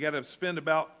 You gotta spend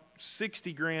about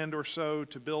 60 grand or so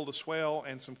to build a swale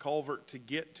and some culvert to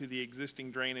get to the existing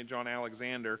drainage on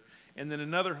Alexander, and then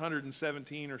another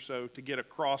 117 or so to get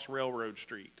across Railroad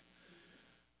Street.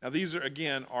 Now these are,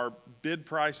 again, are bid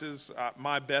prices,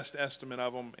 my best estimate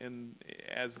of them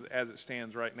as it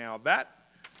stands right now.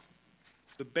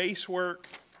 The base work,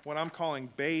 what I'm calling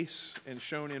base and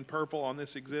shown in purple on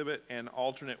this exhibit, and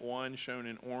alternate one shown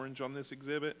in orange on this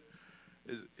exhibit,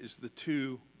 is the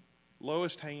two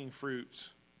lowest hanging fruits,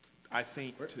 I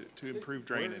think, to improve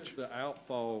drainage. Where's the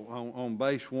outfall, on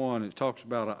base one, it talks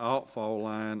about an outfall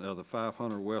line of the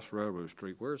 500 West Railroad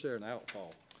Street. Where's there an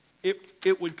outfall?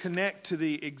 It would connect to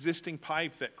the existing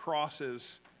pipe that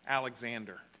crosses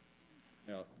Alexander.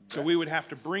 Now, So we would have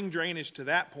to bring drainage to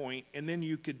that point, and then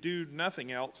you could do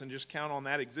nothing else and just count on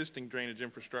that existing drainage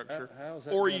infrastructure. How's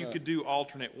that Or you gonna- could do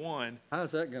alternate one.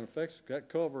 How's that gonna fix, that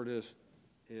culvert is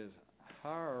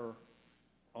higher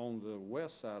on the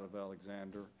west side of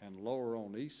Alexander and lower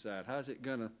on the east side. How's it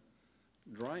gonna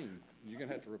drain? You're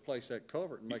gonna have to replace that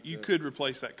culvert and make You could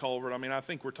replace that culvert. I mean, I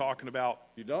think we're talking about.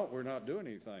 we're not doing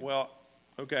anything. Well,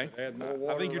 okay. Add more I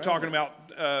water think you're around talking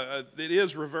about, it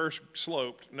is reverse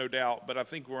sloped, no doubt, but I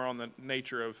think we're on the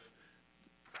nature of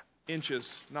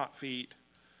inches, not feet.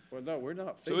 Well, no, we're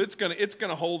not. So it's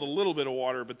gonna hold a little bit of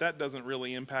water, but that doesn't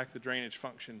really impact the drainage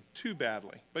function too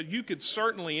badly. But you could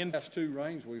certainly. Last two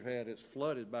rains we've had, it's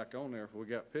flooded back on there. We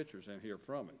got pictures in here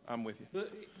from it. I'm with you.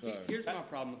 But here's my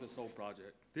problem with this whole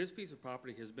project. This piece of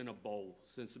property has been a bowl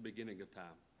since the beginning of time.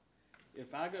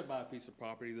 If I go buy a piece of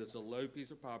property that's a low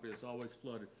piece of property that's always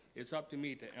flooded, it's up to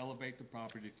me to elevate the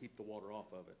property to keep the water off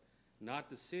of it. Not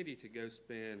the city to go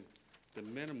spend the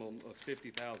minimum of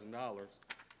 $50,000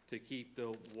 to keep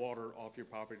the water off your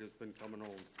property that's been coming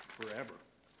on forever.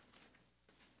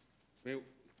 I mean,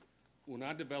 when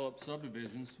I develop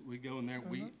subdivisions, we go in there,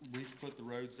 we put the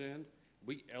roads in,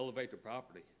 we elevate the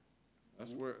property.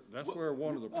 That's where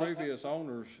one of the previous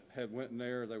owners had went in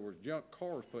there, there was junk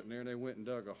cars put in there, and they went and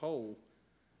dug a hole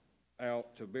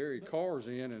out to bury cars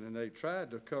in, and then they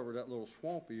tried to cover that little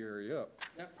swampy area up.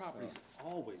 That property's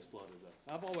always flooded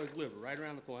though. I've always lived right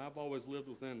around the corner. I've always lived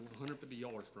within 150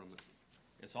 yards from it.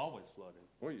 It's always flooding.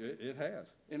 Well, it has.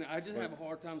 And I just have a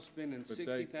hard time spending But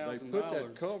 $60,000. they put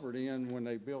that culvert in when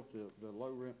they built the low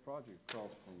rent project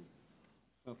across from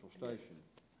Central Station.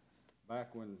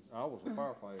 Back when I was a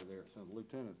firefighter there,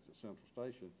 lieutenant at Central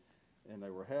Station, and they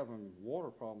were having water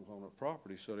problems on the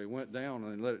property, so they went down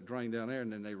and they let it drain down there,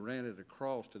 and then they ran it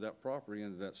across to that property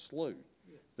into that slough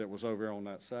that was over there on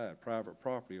that side, private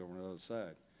property over on the other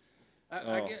side.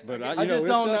 I just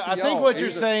don't know. I think what you're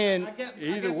saying.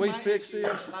 Either we fix this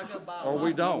or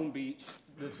we don't.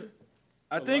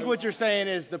 I think what you're saying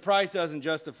is the price doesn't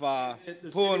justify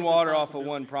pulling water off of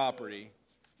one property.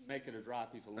 Make it a dry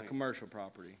piece of land. A commercial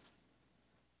property.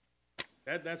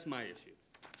 That's my issue.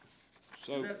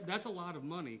 So that's a lot of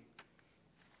money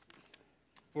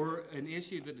for an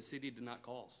issue that the city did not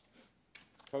cause.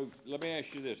 So let me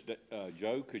ask you this,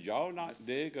 Joe, could y'all not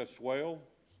dig a swell?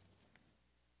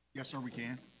 Yes, sir, we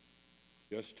can.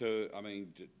 Just to, I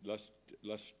mean, let's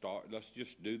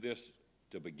just do this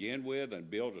to begin with and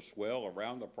build a swell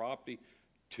around the property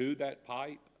to that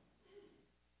pipe?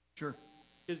 Sure.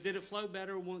 Did it flow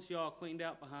better once y'all cleaned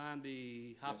out behind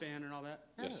the hop in and all that?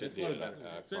 Yes, it did. I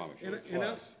promise you.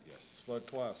 Yes. Flood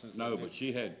twice since. No, but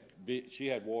she had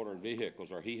water in vehicles,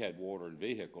 or he had water in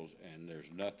vehicles, and there's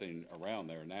nothing around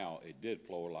there now. It did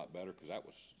flow a lot better because that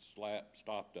was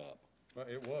stopped up. Well,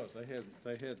 it was.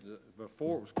 They had,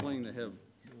 before it was clean, they had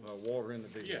water in the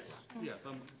vehicles. Yes.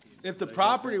 If the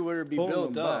property were to be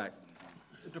built up.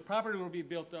 If the property were to be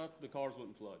built up, the cars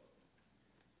wouldn't flood.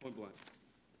 Point blank,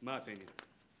 my opinion.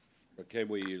 But can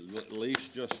we at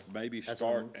least just maybe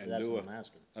start and do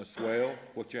a swell?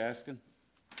 What you asking?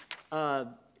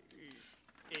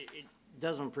 It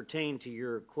doesn't pertain to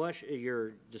your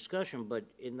your discussion, but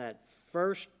in that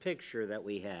first picture that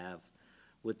we have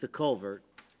with the culvert,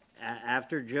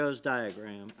 after Joe's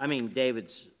diagram,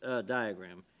 David's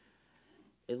diagram,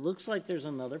 it looks like there's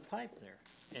another pipe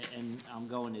there. And I'm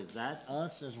going, is that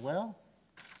us as well?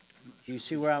 Do you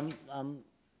see where I'm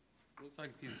Looks like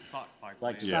a piece of sock pipe.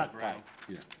 like laying sock on the ground.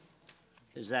 pipe?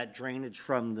 Is that drainage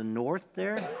from the north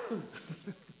there?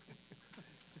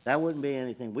 That wouldn't be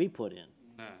anything we put in.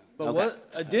 But what,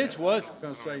 a ditch was,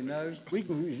 Gonna say no?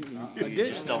 a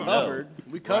ditch was covered.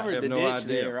 We covered have the no ditch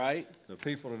idea. there, right? The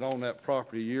people that owned that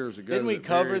property years ago. Didn't we that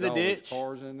cover buried the all those ditch?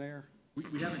 Cars in there?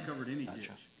 We haven't covered any ditch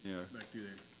Yeah. back through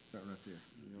there, right there.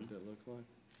 You know what that looks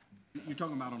like? You're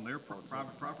talking about on their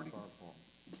private property?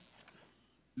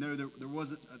 No, there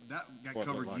wasn't, that got What,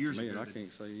 covered like years me, ago. and I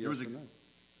can't say There was yes or no.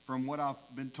 From what I've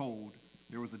been told,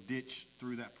 there was a ditch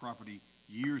through that property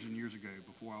years and years ago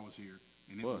before I was here,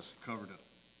 and it was covered up.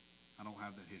 I don't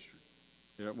have that history.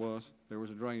 Yeah, it was. There was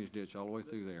a drainage ditch all the way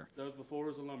through there. That was before it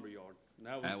was a lumber yard. And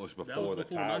That was before the That was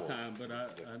before my tower. time, but I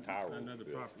tower know was the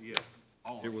built. property,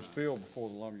 yeah. It was filled before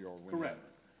the lumberyard went in. Correct.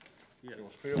 Yes. It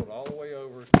was filled all the way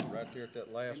over, right there at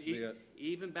that last And bit.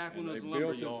 even back when And it was a they lumber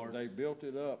built it- yard. They built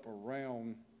it up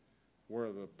around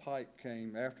where the pipe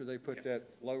came, after they put that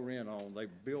low rent on, they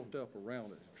built up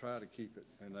around it to try to keep it,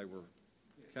 and they were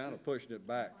kind of pushing it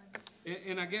back.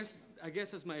 And I guess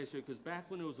that's my issue, because back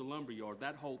when it was a lumber yard,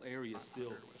 that whole area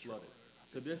still flooded.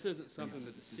 So this isn't something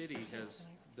that the city has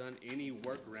done any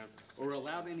work around or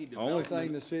allowed any The only thing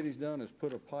development. the city's done is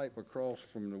put a pipe across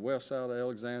from the west side of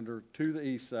Alexander to the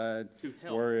east side, To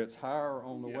help. where it's higher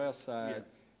on the west side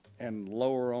and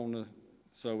lower on the,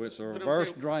 so it's a I'm reverse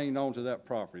saying- drain onto that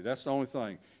property. That's the only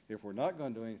thing. If we're not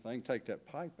gonna do anything, take that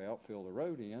pipe out, fill the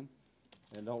road in,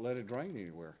 and don't let it drain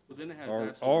anywhere. Well, then it has Or,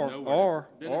 absolutely nowhere.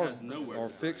 Then it or, has nowhere or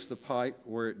to fix the pipe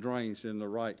where it drains in the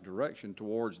right direction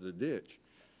towards the ditch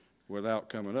without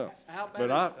coming up. How bad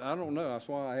But I don't know. That's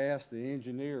why I asked the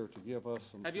engineer to give us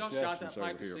some Have y'all shot that suggestions over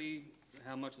pipe to here. see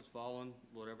how much it's fallen,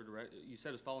 whatever direct, you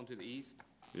said it's fallen to the east?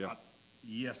 Yeah.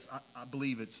 Yes, I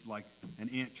believe it's like an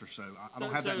inch or so. I don't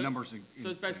So- have that so- numbers. So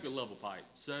it's basically a level pipe.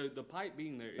 So the pipe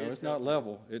being there is. No, it's not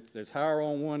level. It's higher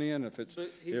on one end.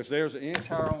 If there's an inch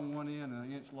higher on one end and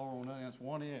an inch lower on the other, it's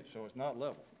 1 inch, so it's not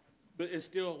level. But it's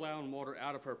still allowing water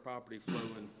out of her property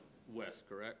flowing west,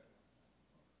 correct?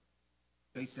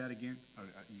 State that again?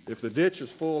 If the ditch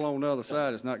is full on the other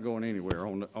side, it's not going anywhere.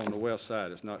 On the west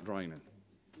side, it's not draining.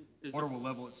 Water will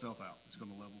level itself out. It's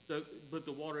gonna level. So, but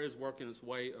the water is working its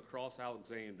way across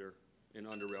Alexander and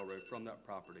under Railroad from that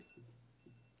property.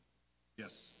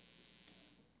 Yes.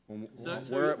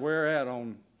 Where at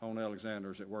on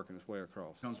Alexander is it working its way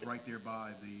across? Comes right there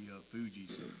by the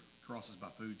Fuji's, crosses by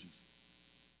Fuji's.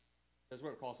 That's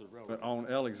where it crosses the railroad. But on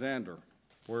Alexander,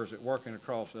 where is it working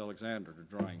across Alexander to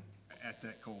drain? At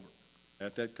that culvert.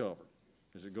 At that culvert.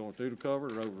 Is it going through the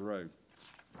culvert or over the road?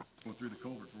 Going through the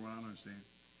culvert, from what I understand.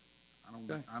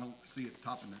 Okay. I don't see it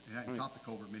topping it. It hadn't topped the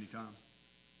culvert many times.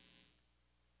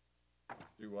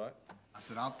 Do what? I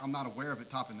said, I'm not aware of it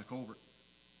topping the culvert.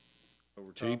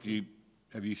 Chief,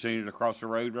 have you seen it across the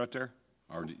road right there?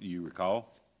 Or do you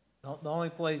recall? The only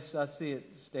place I see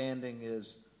it standing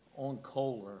is on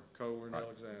Kohler. Kohler and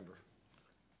Alexander.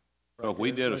 So if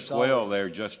we did a swell there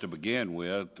just to begin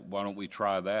with, why don't we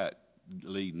try that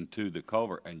leading to the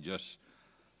culvert and just,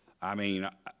 I mean,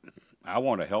 I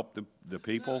want to help the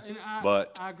people,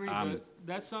 but I agree, but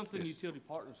that's something utility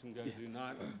partners can go do,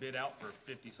 not bid out for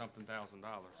 $50-something thousand.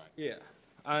 Yeah,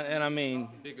 and I mean,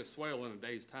 Dig a swale in a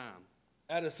day's time.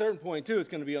 at a certain point too, it's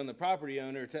gonna be on the property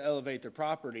owner to elevate their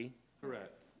property.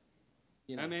 Correct.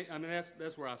 You know. I mean,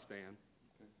 that's where I stand.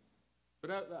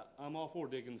 But I'm all for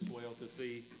digging the swale to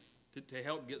see, to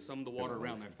help get some of the water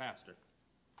around there faster.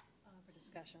 For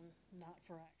discussion, not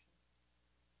for action.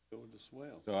 Go with the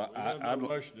swell. So I'd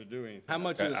motion to do anything. How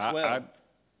much is a swell? I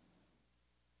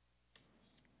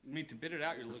mean, to bid it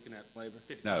out, you're looking at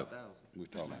 $55,000. No, we're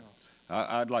talking about,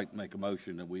 I'd like to make a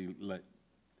motion that we let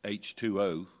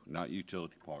H2O, not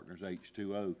utility partners,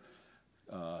 H2O,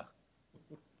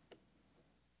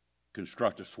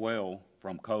 construct a swell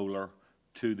from Kohler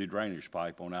to the drainage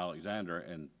pipe on Alexander,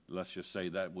 and let's just say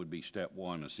that would be step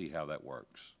one and see how that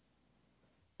works.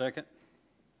 Second?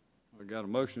 I got a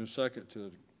motion and second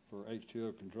for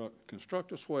H2O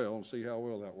construct a swell and see how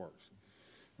well that works.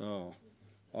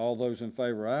 All those in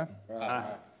favor, aye?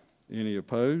 Aye. Any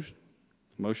opposed?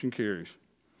 Motion carries.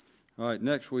 All right,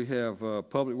 next we have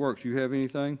Public Works. You have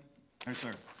anything? No,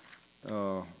 sir.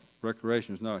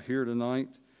 Recreation's not here tonight.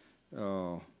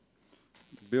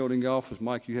 Building Office,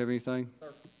 Mike, you have anything?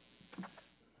 Sir.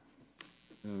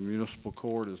 Municipal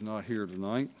Court is not here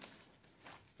tonight.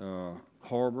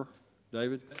 Harbor,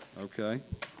 David? Okay.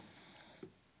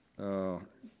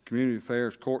 Community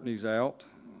Affairs, Courtney's out.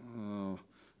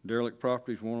 Derelict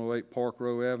Properties, 108 Park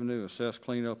Row Avenue, assess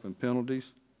cleanup and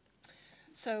penalties.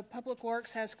 So Public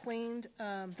Works has cleaned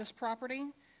this property,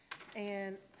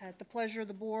 and at the pleasure of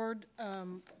the board,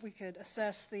 we could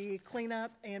assess the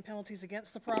cleanup and penalties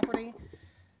against the property.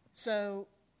 So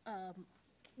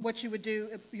what you would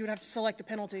do, you would have to select a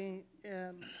penalty.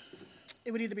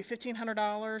 It would either be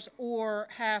 $1,500 or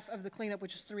half of the cleanup,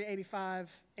 which is $385.85.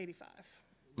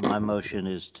 My motion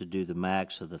is to do the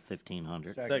max of the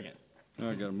 1,500. Second. All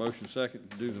right, got a motion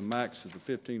second to do the max of the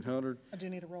 1,500. I do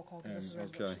need a roll call because this is a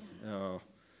Okay. resolution.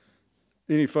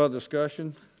 Any further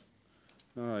discussion?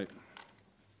 All right.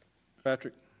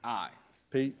 Patrick? Aye.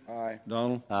 Pete? Aye.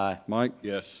 Donald? Aye. Mike?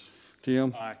 Yes.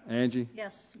 Tim? Aye. Angie?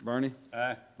 Yes. Bernie?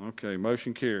 Aye. Okay,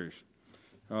 motion carries.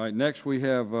 All right, next we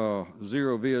have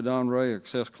Zero Via Don Ray,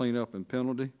 access cleanup and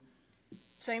penalty.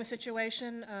 Same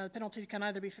situation, penalty can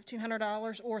either be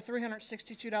 $1,500 or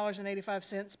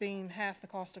 $362.85, being half the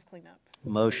cost of cleanup.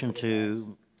 Motion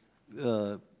to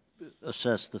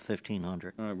assess the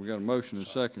 1,500. All right, we got a motion and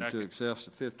second to access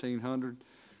the 1,500.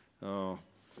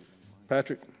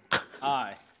 Patrick?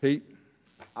 Aye. Pete?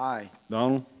 Aye.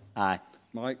 Donald? Aye.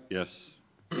 Mike? Yes.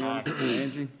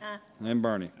 Angie? And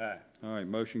Bernie? Aye. All right,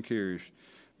 motion carries.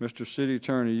 Mr. City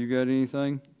Attorney, you got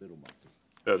anything?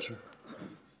 Yes, sir.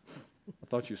 I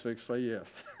thought you said say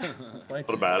yes. Thank Thought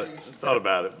you.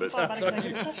 about it, but.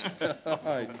 All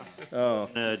right.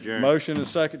 Motion and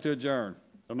second to adjourn.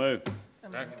 So move.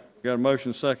 Got a motion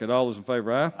and second. All those in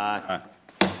favor, aye? Aye.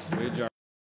 We adjourn.